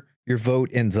where your vote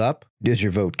ends up. Does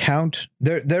your vote count?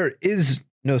 There is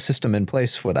no system in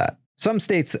place for that. Some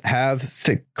states have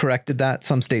corrected that.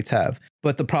 Some states have.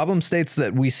 But the problem states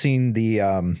that we've seen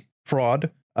the fraud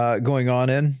going on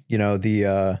in,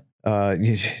 the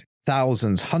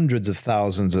thousands, hundreds of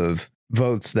thousands of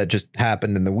votes that just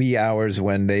happened in the wee hours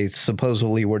when they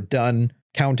supposedly were done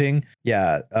counting.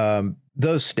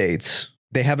 Those states,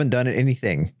 they haven't done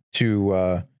anything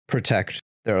to protect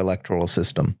their electoral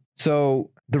system.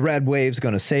 So the red wave's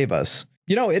going to save us.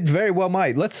 It very well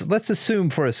might. Let's assume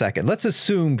for a second.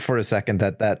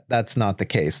 That that's not the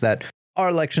case. That our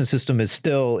election system is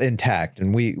still intact,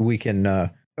 and we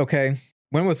can. Okay.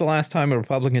 When was the last time a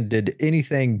Republican did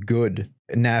anything good,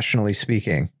 nationally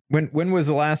speaking? When was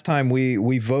the last time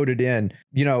we voted in?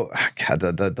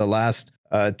 The last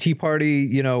Tea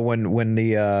Party. When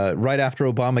the right after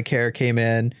Obamacare came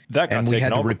in, and we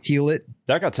had to repeal it.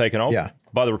 That got taken over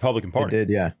by the Republican Party. It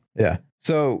did, yeah.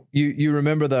 So you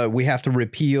remember we have to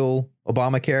repeal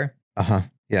Obamacare?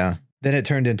 Yeah. Then it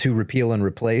turned into repeal and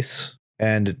replace.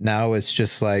 And now it's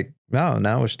just like, no,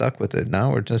 now we're stuck with it.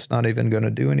 Now we're just not even going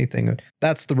to do anything.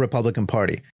 That's the Republican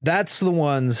Party. That's the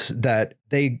ones that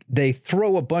they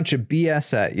throw a bunch of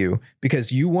BS at you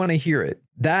because you want to hear it.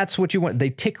 That's what you want. They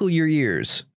tickle your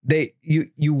ears.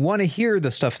 You want to hear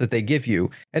the stuff that they give you.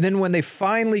 And then when they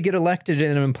finally get elected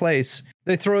and in place,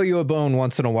 they throw you a bone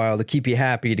once in a while to keep you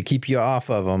happy, to keep you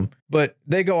off of them. But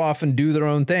they go off and do their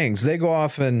own things. They go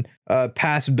off and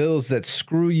pass bills that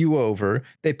screw you over.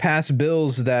 They pass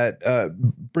bills that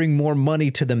bring more money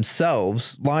to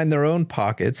themselves, line their own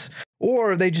pockets.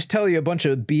 Or they just tell you a bunch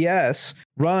of BS,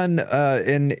 run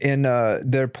in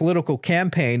their political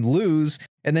campaign, lose,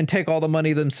 and then take all the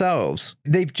money themselves.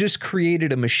 They've just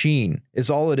created a machine,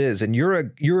 is all it is. And you're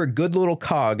a good little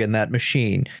cog in that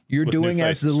machine. You're doing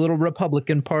as the little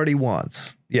Republican Party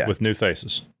wants. Yeah. With new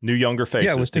faces, new younger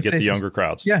faces to get the younger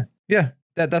crowds. Yeah.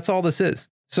 That's all this is.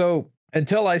 So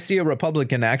until I see a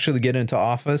Republican actually get into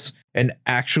office and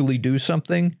actually do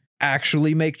something,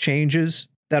 actually make changes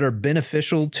that are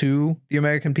beneficial to the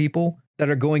American people, that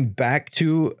are going back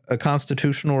to a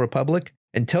constitutional republic,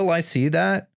 until I see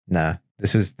that, nah.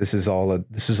 This is all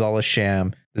a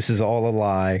sham. This is all a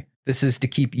lie. This is to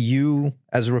keep you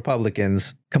as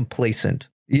Republicans complacent.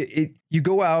 You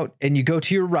go out and you go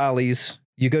to your rallies,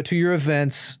 you go to your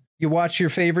events, you watch your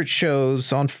favorite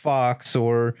shows on Fox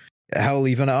or hell,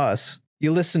 even us.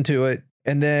 You listen to it,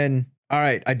 and then, all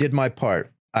right, I did my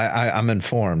part. I'm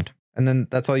informed, and then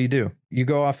that's all you do. You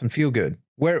go off and feel good.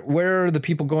 Where are the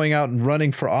people going out and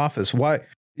running for office? Why?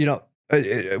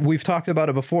 We've talked about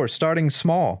it before. Starting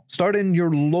small. Start in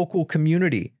your local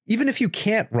community. Even if you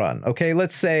can't run, okay?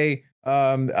 Let's say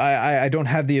I don't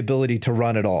have the ability to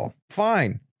run at all.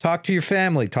 Fine. Talk to your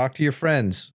family. Talk to your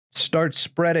friends. start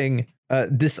spreading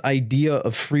this idea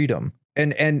of freedom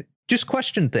and just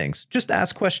question things. Just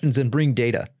ask questions and bring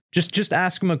data. Just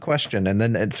ask them a question and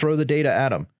then throw the data at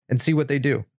them and see what they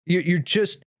do. You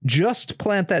just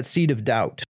plant that seed of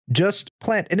doubt. Just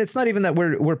plant, and it's not even that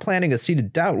we're planting a seed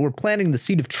of doubt. We're planting the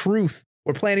seed of truth.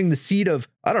 We're planting the seed of,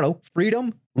 I don't know,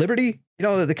 freedom, liberty. You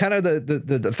know, the kind of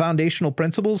the foundational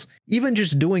principles. Even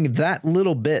just doing that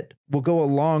little bit will go a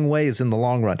long ways in the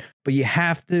long run. But you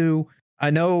have to.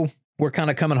 I know we're kind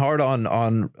of coming hard on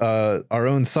our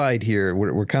own side here.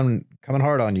 We're coming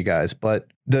hard on you guys. But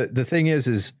the thing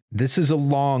is this is a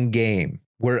long game.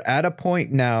 We're at a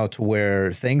point now to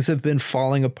where things have been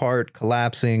falling apart,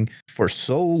 collapsing for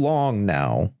so long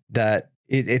now that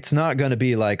it's not going to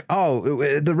be like, oh,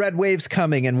 the red wave's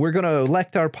coming and we're going to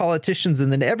elect our politicians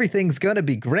and then everything's going to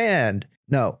be grand.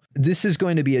 No, this is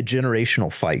going to be a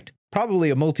generational fight, probably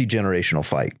a multi-generational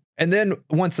fight. And then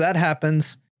once that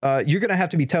happens, you're going to have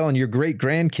to be telling your great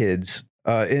grandkids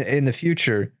in the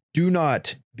future, do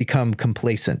not become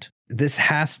complacent. This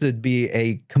has to be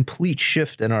a complete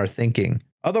shift in our thinking.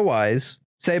 Otherwise,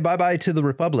 say bye-bye to the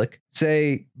Republic.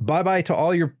 Say bye-bye to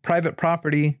all your private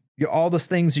property, all the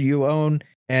things you own.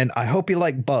 And I hope you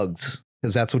like bugs,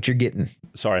 because that's what you're getting.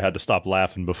 Sorry, I had to stop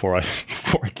laughing before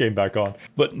I came back on.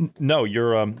 But no,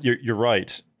 you're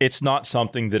right. It's not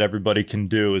something that everybody can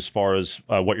do as far as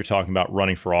what you're talking about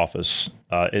running for office.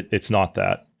 It's not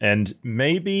that. And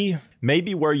maybe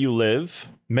where you live,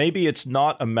 maybe it's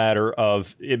not a matter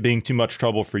of it being too much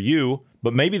trouble for you,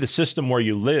 but maybe the system where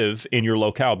you live in your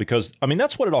locale, because, I mean,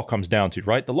 that's what it all comes down to,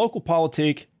 right? The local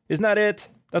politic, isn't that it?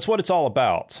 That's what it's all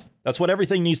about. That's what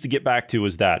everything needs to get back to,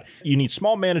 is that you need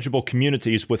small, manageable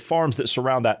communities with farms that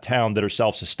surround that town that are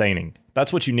self-sustaining.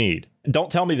 That's what you need.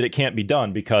 Don't tell me that it can't be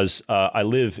done, because I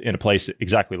live in a place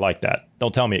exactly like that.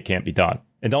 Don't tell me it can't be done.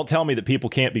 And don't tell me that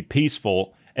people can't be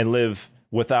peaceful and live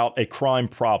without a crime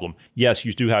problem. Yes,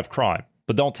 you do have crime.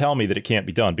 But don't tell me that it can't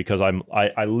be done, because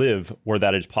I live where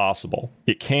that is possible.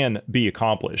 It can be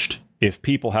accomplished. If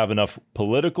people have enough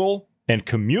political and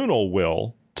communal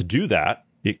will to do that,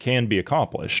 it can be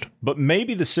accomplished. But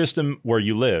maybe the system where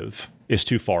you live is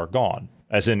too far gone,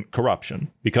 as in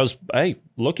corruption. Because, hey,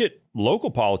 look at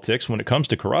local politics when it comes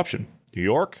to corruption. New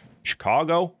York,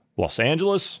 Chicago, Los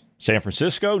Angeles, San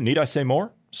Francisco, need I say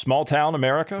more? Small town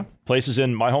America, places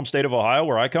in my home state of Ohio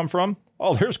where I come from.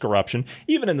 Oh, there's corruption.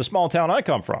 Even in the small town I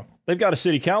come from. They've got a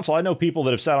city council. I know people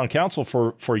that have sat on council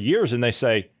for years, and they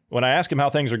say, when I ask them how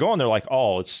things are going, they're like,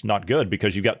 oh, it's not good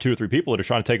because you've got 2 or 3 people that are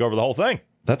trying to take over the whole thing.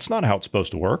 That's not how it's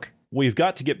supposed to work. We've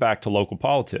got to get back to local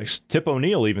politics. Tip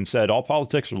O'Neill even said all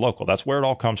politics are local. That's where it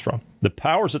all comes from. The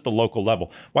power's at the local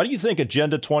level. Why do you think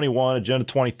Agenda 21, Agenda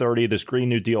 2030, this Green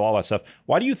New Deal, all that stuff,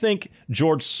 why do you think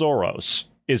George Soros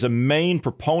is a main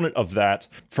proponent of that,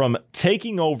 from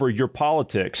taking over your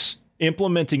politics,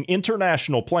 implementing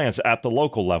international plans at the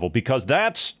local level? Because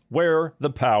that's where the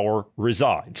power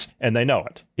resides, and they know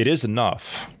it. It is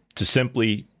enough to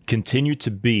simply continue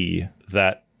to be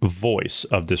that voice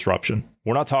of disruption.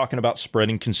 We're not talking about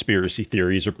spreading conspiracy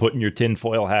theories or putting your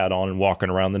tinfoil hat on and walking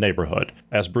around the neighborhood.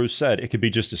 As Bruce said, it could be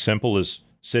just as simple as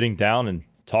sitting down and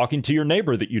talking to your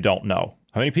neighbor that you don't know.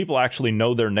 How many people actually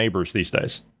know their neighbors these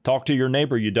days? Talk to your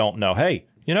neighbor you don't know. Hey,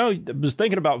 you know, I was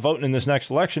thinking about voting in this next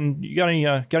election. You got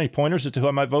any pointers as to who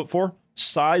I might vote for?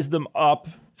 Size them up.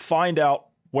 Find out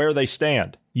where they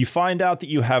stand. You find out that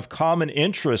you have common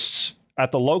interests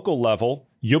at the local level,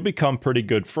 you'll become pretty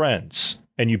good friends,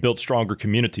 and you build stronger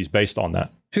communities based on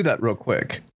that. To that real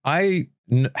quick, I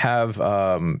have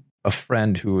a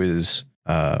friend who is,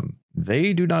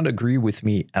 they do not agree with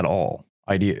me at all.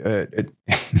 They're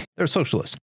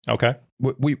socialists. Okay.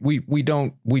 We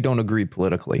don't agree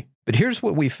politically. But here's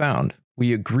what we found.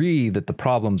 We agree that the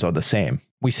problems are the same.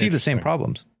 We see the same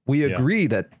problems. We agree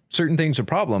that certain things are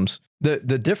problems. The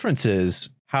difference is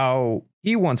how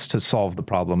he wants to solve the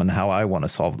problem and how I want to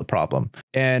solve the problem.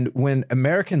 And when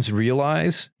Americans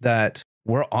realize that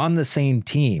we're on the same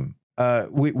team,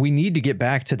 we need to get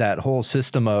back to that whole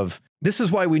system of, this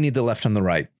is why we need the left and the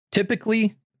right.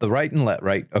 Typically, the right and left,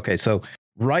 right? Okay, so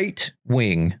right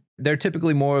wing, they're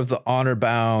typically more of the honor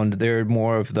bound. They're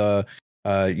more of the,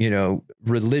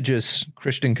 religious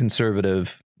Christian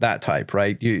conservative, that type,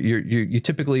 right? You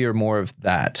typically are more of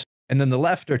that. And then the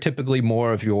left are typically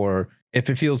more of your, if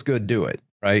it feels good, do it,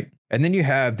 right? And then you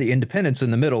have the independents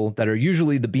in the middle that are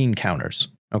usually the bean counters,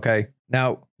 okay?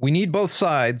 Now, we need both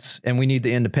sides, and we need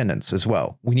the independents as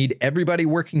well. We need everybody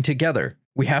working together.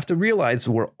 We have to realize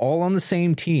we're all on the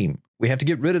same team. We have to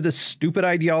get rid of this stupid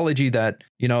ideology that,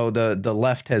 the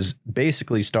left has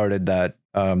basically started, that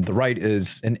the right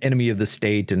is an enemy of the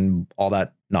state and all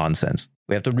that nonsense.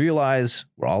 We have to realize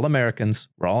we're all Americans.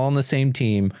 We're all on the same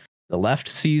team. The left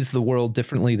sees the world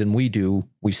differently than we do.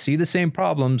 We see the same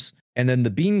problems. And then the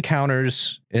bean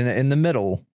counters in the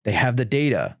middle, they have the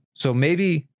data. So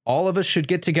maybe all of us should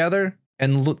get together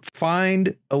and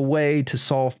find a way to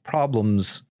solve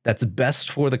problems that's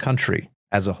best for the country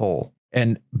as a whole.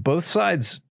 And both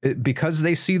sides, because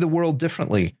they see the world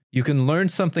differently, you can learn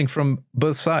something from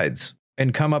both sides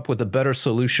and come up with a better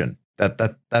solution.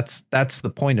 That's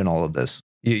the point in all of this.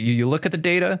 You look at the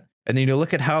data, and then you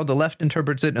look at how the left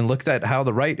interprets it and look at how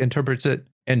the right interprets it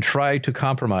and try to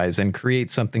compromise and create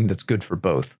something that's good for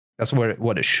both. That's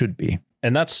what it should be.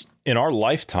 And that's in our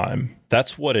lifetime.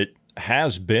 That's what it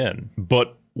has been.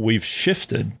 But we've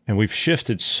shifted, and we've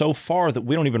shifted so far that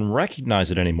we don't even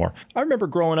recognize it anymore. I remember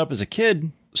growing up as a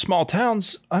kid, small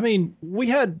towns. I mean, we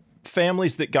had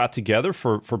families that got together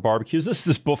for barbecues. This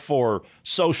is before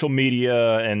social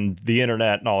media and the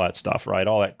internet and all that stuff, right?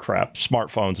 All that crap,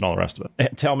 smartphones and all the rest of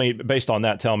it. Tell me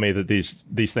that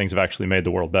these things have actually made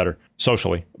the world better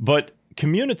socially. But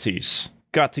communities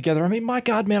got together. I mean, my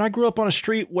God, man, I grew up on a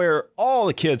street where all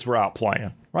the kids were out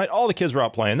playing, right? All the kids were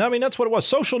out playing. I mean, that's what it was.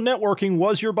 Social networking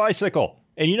was your bicycle.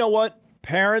 And you know what?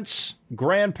 Parents,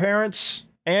 grandparents,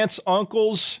 aunts,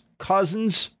 uncles,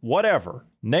 cousins, whatever,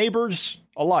 neighbors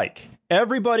alike.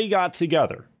 Everybody got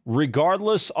together,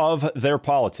 regardless of their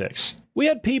politics. We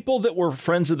had people that were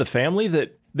friends of the family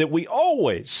that we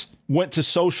always went to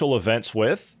social events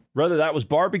with, whether that was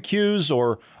barbecues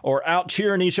or out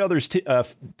cheering each other's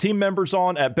team members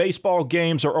on at baseball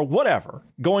games or whatever,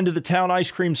 going to the town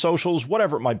ice cream socials,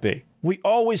 whatever it might be. We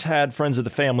always had friends of the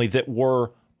family that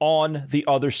were on the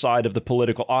other side of the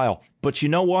political aisle. But you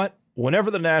know what?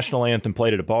 Whenever the national anthem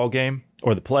played at a ball game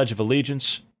or the Pledge of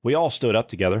Allegiance, we all stood up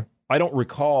together. I don't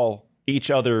recall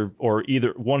each other or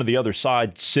either one of the other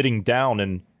side sitting down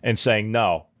and saying,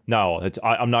 no,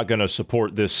 I'm not going to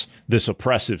support this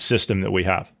oppressive system that we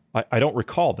have. I don't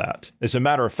recall that. As a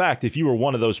matter of fact, if you were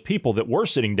one of those people that were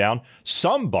sitting down,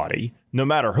 somebody, no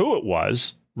matter who it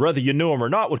was, whether you knew him or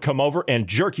not, would come over and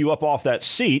jerk you up off that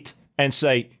seat and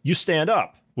say, you stand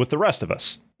up with the rest of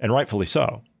us. And rightfully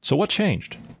so. So what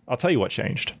changed? I'll tell you what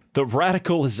changed. The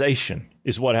radicalization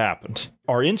is what happened.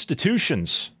 Our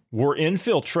institutions were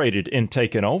infiltrated and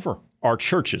taken over. Our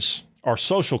churches, our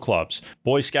social clubs,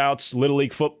 Boy Scouts, Little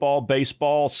League football,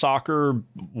 baseball, soccer,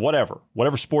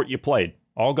 whatever sport you played,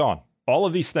 all gone. All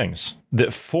of these things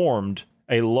that formed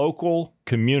a local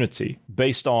community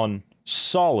based on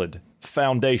solid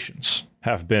foundations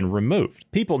have been removed.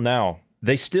 People now,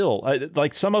 they still,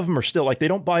 like some of them are still, like they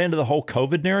don't buy into the whole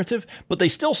COVID narrative, but they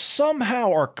still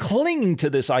somehow are clinging to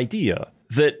this idea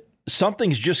that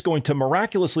something's just going to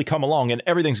miraculously come along and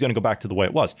everything's going to go back to the way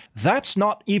it was. That's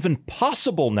not even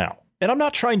possible now. And I'm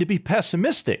not trying to be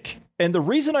pessimistic. And the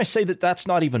reason I say that that's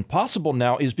not even possible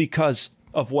now is because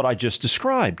of what I just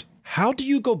described. How do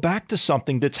you go back to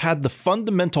something that's had the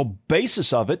fundamental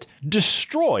basis of it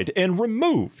destroyed and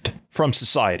removed from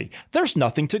society? There's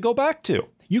nothing to go back to.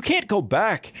 You can't go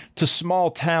back to small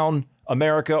town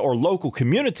America or local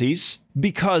communities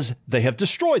because they have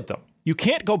destroyed them. You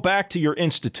can't go back to your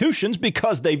institutions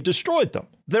because they've destroyed them.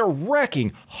 They're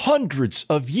wrecking hundreds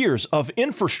of years of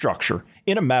infrastructure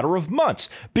in a matter of months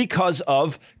because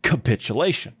of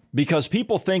capitulation. Because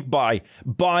people think by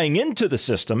buying into the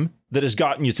system that has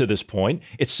gotten you to this point,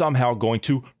 it's somehow going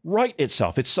to right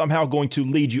itself. It's somehow going to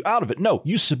lead you out of it. No,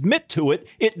 you submit to it,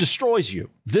 it destroys you.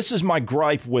 This is my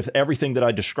gripe with everything that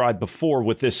I described before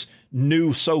with this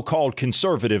new so-called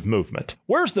conservative movement.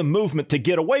 Where's the movement to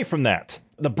get away from that?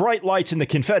 The bright lights and the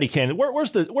confetti cannon.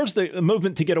 Where's the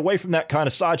movement to get away from that kind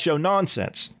of sideshow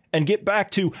nonsense and get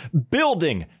back to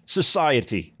building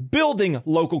society, building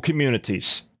local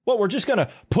communities? Well, we're just going to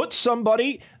put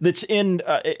somebody that's in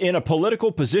a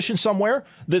political position somewhere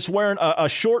that's wearing a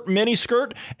short mini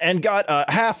skirt and got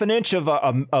half an inch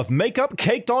of makeup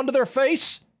caked onto their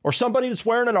face, or somebody that's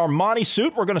wearing an Armani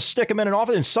suit. We're going to stick them in an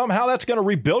office and somehow that's going to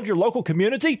rebuild your local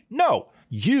community. No,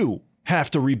 you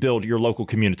have to rebuild your local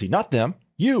community, not them.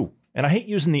 You. And I hate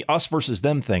using the us versus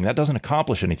them thing. That doesn't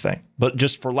accomplish anything, but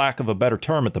just for lack of a better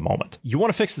term at the moment. You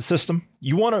want to fix the system?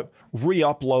 You want to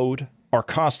re-upload our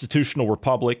constitutional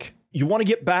republic? You want to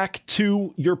get back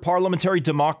to your parliamentary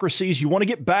democracies? You want to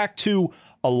get back to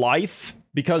a life?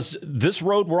 Because this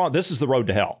road we're on, this is the road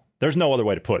to hell. There's no other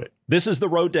way to put it. This is the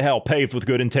road to hell paved with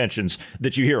good intentions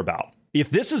that you hear about. If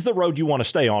this is the road you want to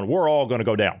stay on, we're all going to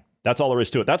go down. That's all there is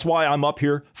to it. That's why I'm up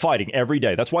here fighting every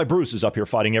day. That's why Bruce is up here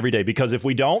fighting every day, because if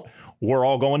we don't, we're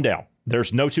all going down.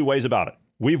 There's no two ways about it.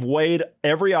 We've weighed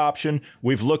every option.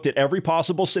 We've looked at every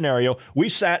possible scenario.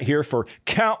 We've sat here for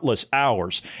countless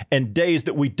hours and days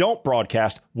that we don't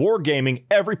broadcast, wargaming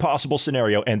every possible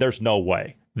scenario, and there's no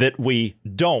way that we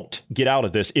don't get out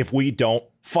of this if we don't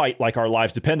fight like our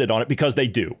lives depended on it, because they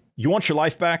do. You want your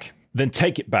life back? Then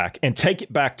take it back, and take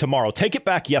it back tomorrow. Take it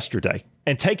back yesterday,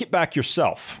 and take it back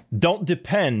yourself. Don't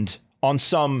depend on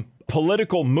some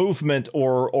political movement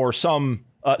or some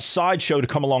sideshow to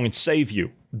come along and save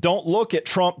you. Don't look at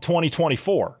Trump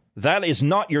 2024. That is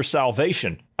not your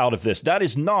salvation out of this. That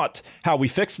is not how we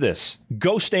fix this.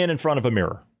 Go stand in front of a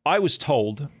mirror. I was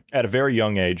told at a very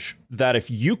young age that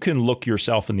if you can look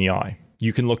yourself in the eye,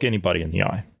 you can look anybody in the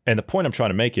eye. And the point I'm trying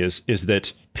to make is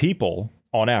that people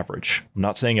on average, I'm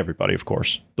not saying everybody, of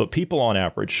course, but people on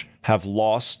average have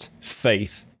lost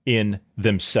faith in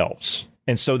themselves.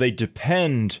 And so they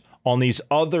depend on these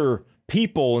other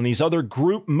people and these other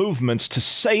group movements to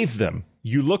save them.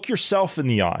 You look yourself in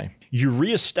the eye. You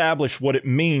reestablish what it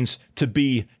means to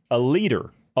be a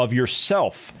leader of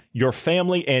yourself, your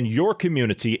family, and your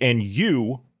community, and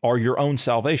you are your own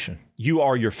salvation. You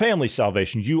are your family's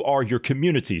salvation. You are your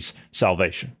community's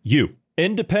salvation. You.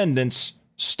 Independence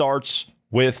starts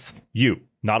with you,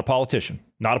 not a politician,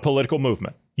 not a political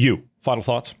movement. You. Final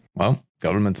thoughts? Well,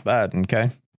 government's bad,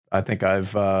 okay? I think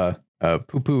I've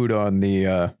poo-pooed on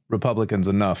the Republicans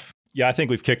enough. Yeah, I think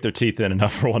we've kicked their teeth in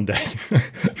enough for one day.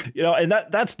 And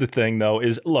that's the thing, though,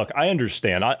 is, look, I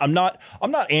understand. I'm not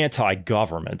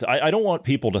anti-government. I don't want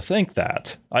people to think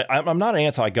that. I'm not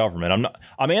anti-government.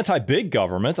 I'm anti-big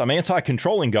government. I'm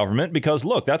anti-controlling government because,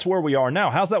 look, that's where we are now.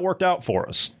 How's that worked out for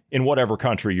us in whatever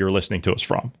country you're listening to us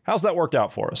from? How's that worked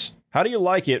out for us? How do you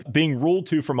like it being ruled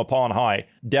to from upon high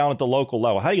down at the local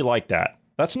level? How do you like that?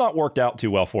 That's not worked out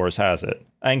too well for us, has it?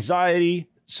 Anxiety,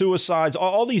 suicides,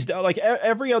 all these, like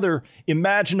every other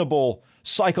imaginable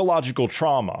psychological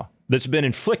trauma that's been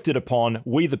inflicted upon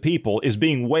we the people is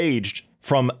being waged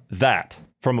from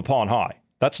upon high.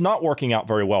 That's not working out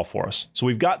very well for us. So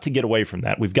we've got to get away from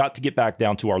that. We've got to get back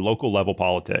down to our local level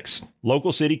politics,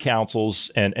 local city councils,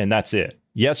 and that's it.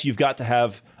 Yes, you've got to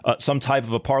have some type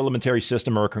of a parliamentary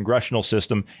system or a congressional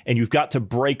system, and you've got to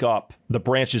break up the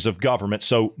branches of government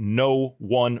so no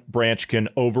one branch can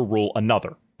overrule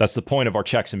another. That's the point of our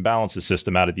checks and balances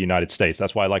system out of the United States.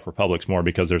 That's why I like republics more,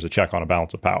 because there's a check on a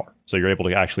balance of power. So you're able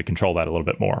to actually control that a little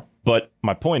bit more. But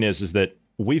my point is that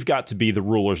we've got to be the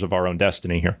rulers of our own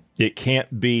destiny here. It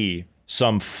can't be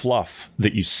some fluff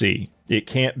that you see. It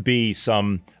can't be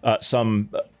some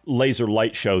laser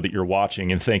light show that you're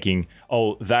watching and thinking,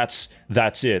 oh, that's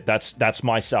it. That's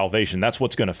my salvation. That's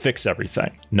what's going to fix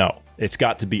everything. No. It's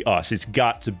got to be us. It's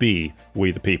got to be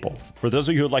we the people. For those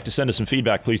of you who would like to send us some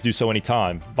feedback, please do so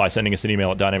anytime by sending us an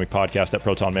email at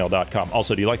dynamicpodcast@protonmail.com.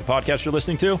 Also, do you like the podcast you're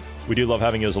listening to? We do love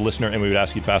having you as a listener, and we would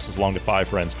ask you to pass this along to 5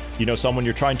 friends. You know someone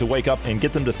you're trying to wake up and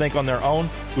get them to think on their own?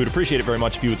 We would appreciate it very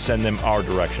much if you would send them our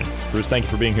direction. Bruce, thank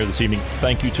you for being here this evening.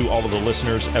 Thank you to all of the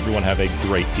listeners. Everyone have a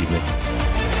great evening.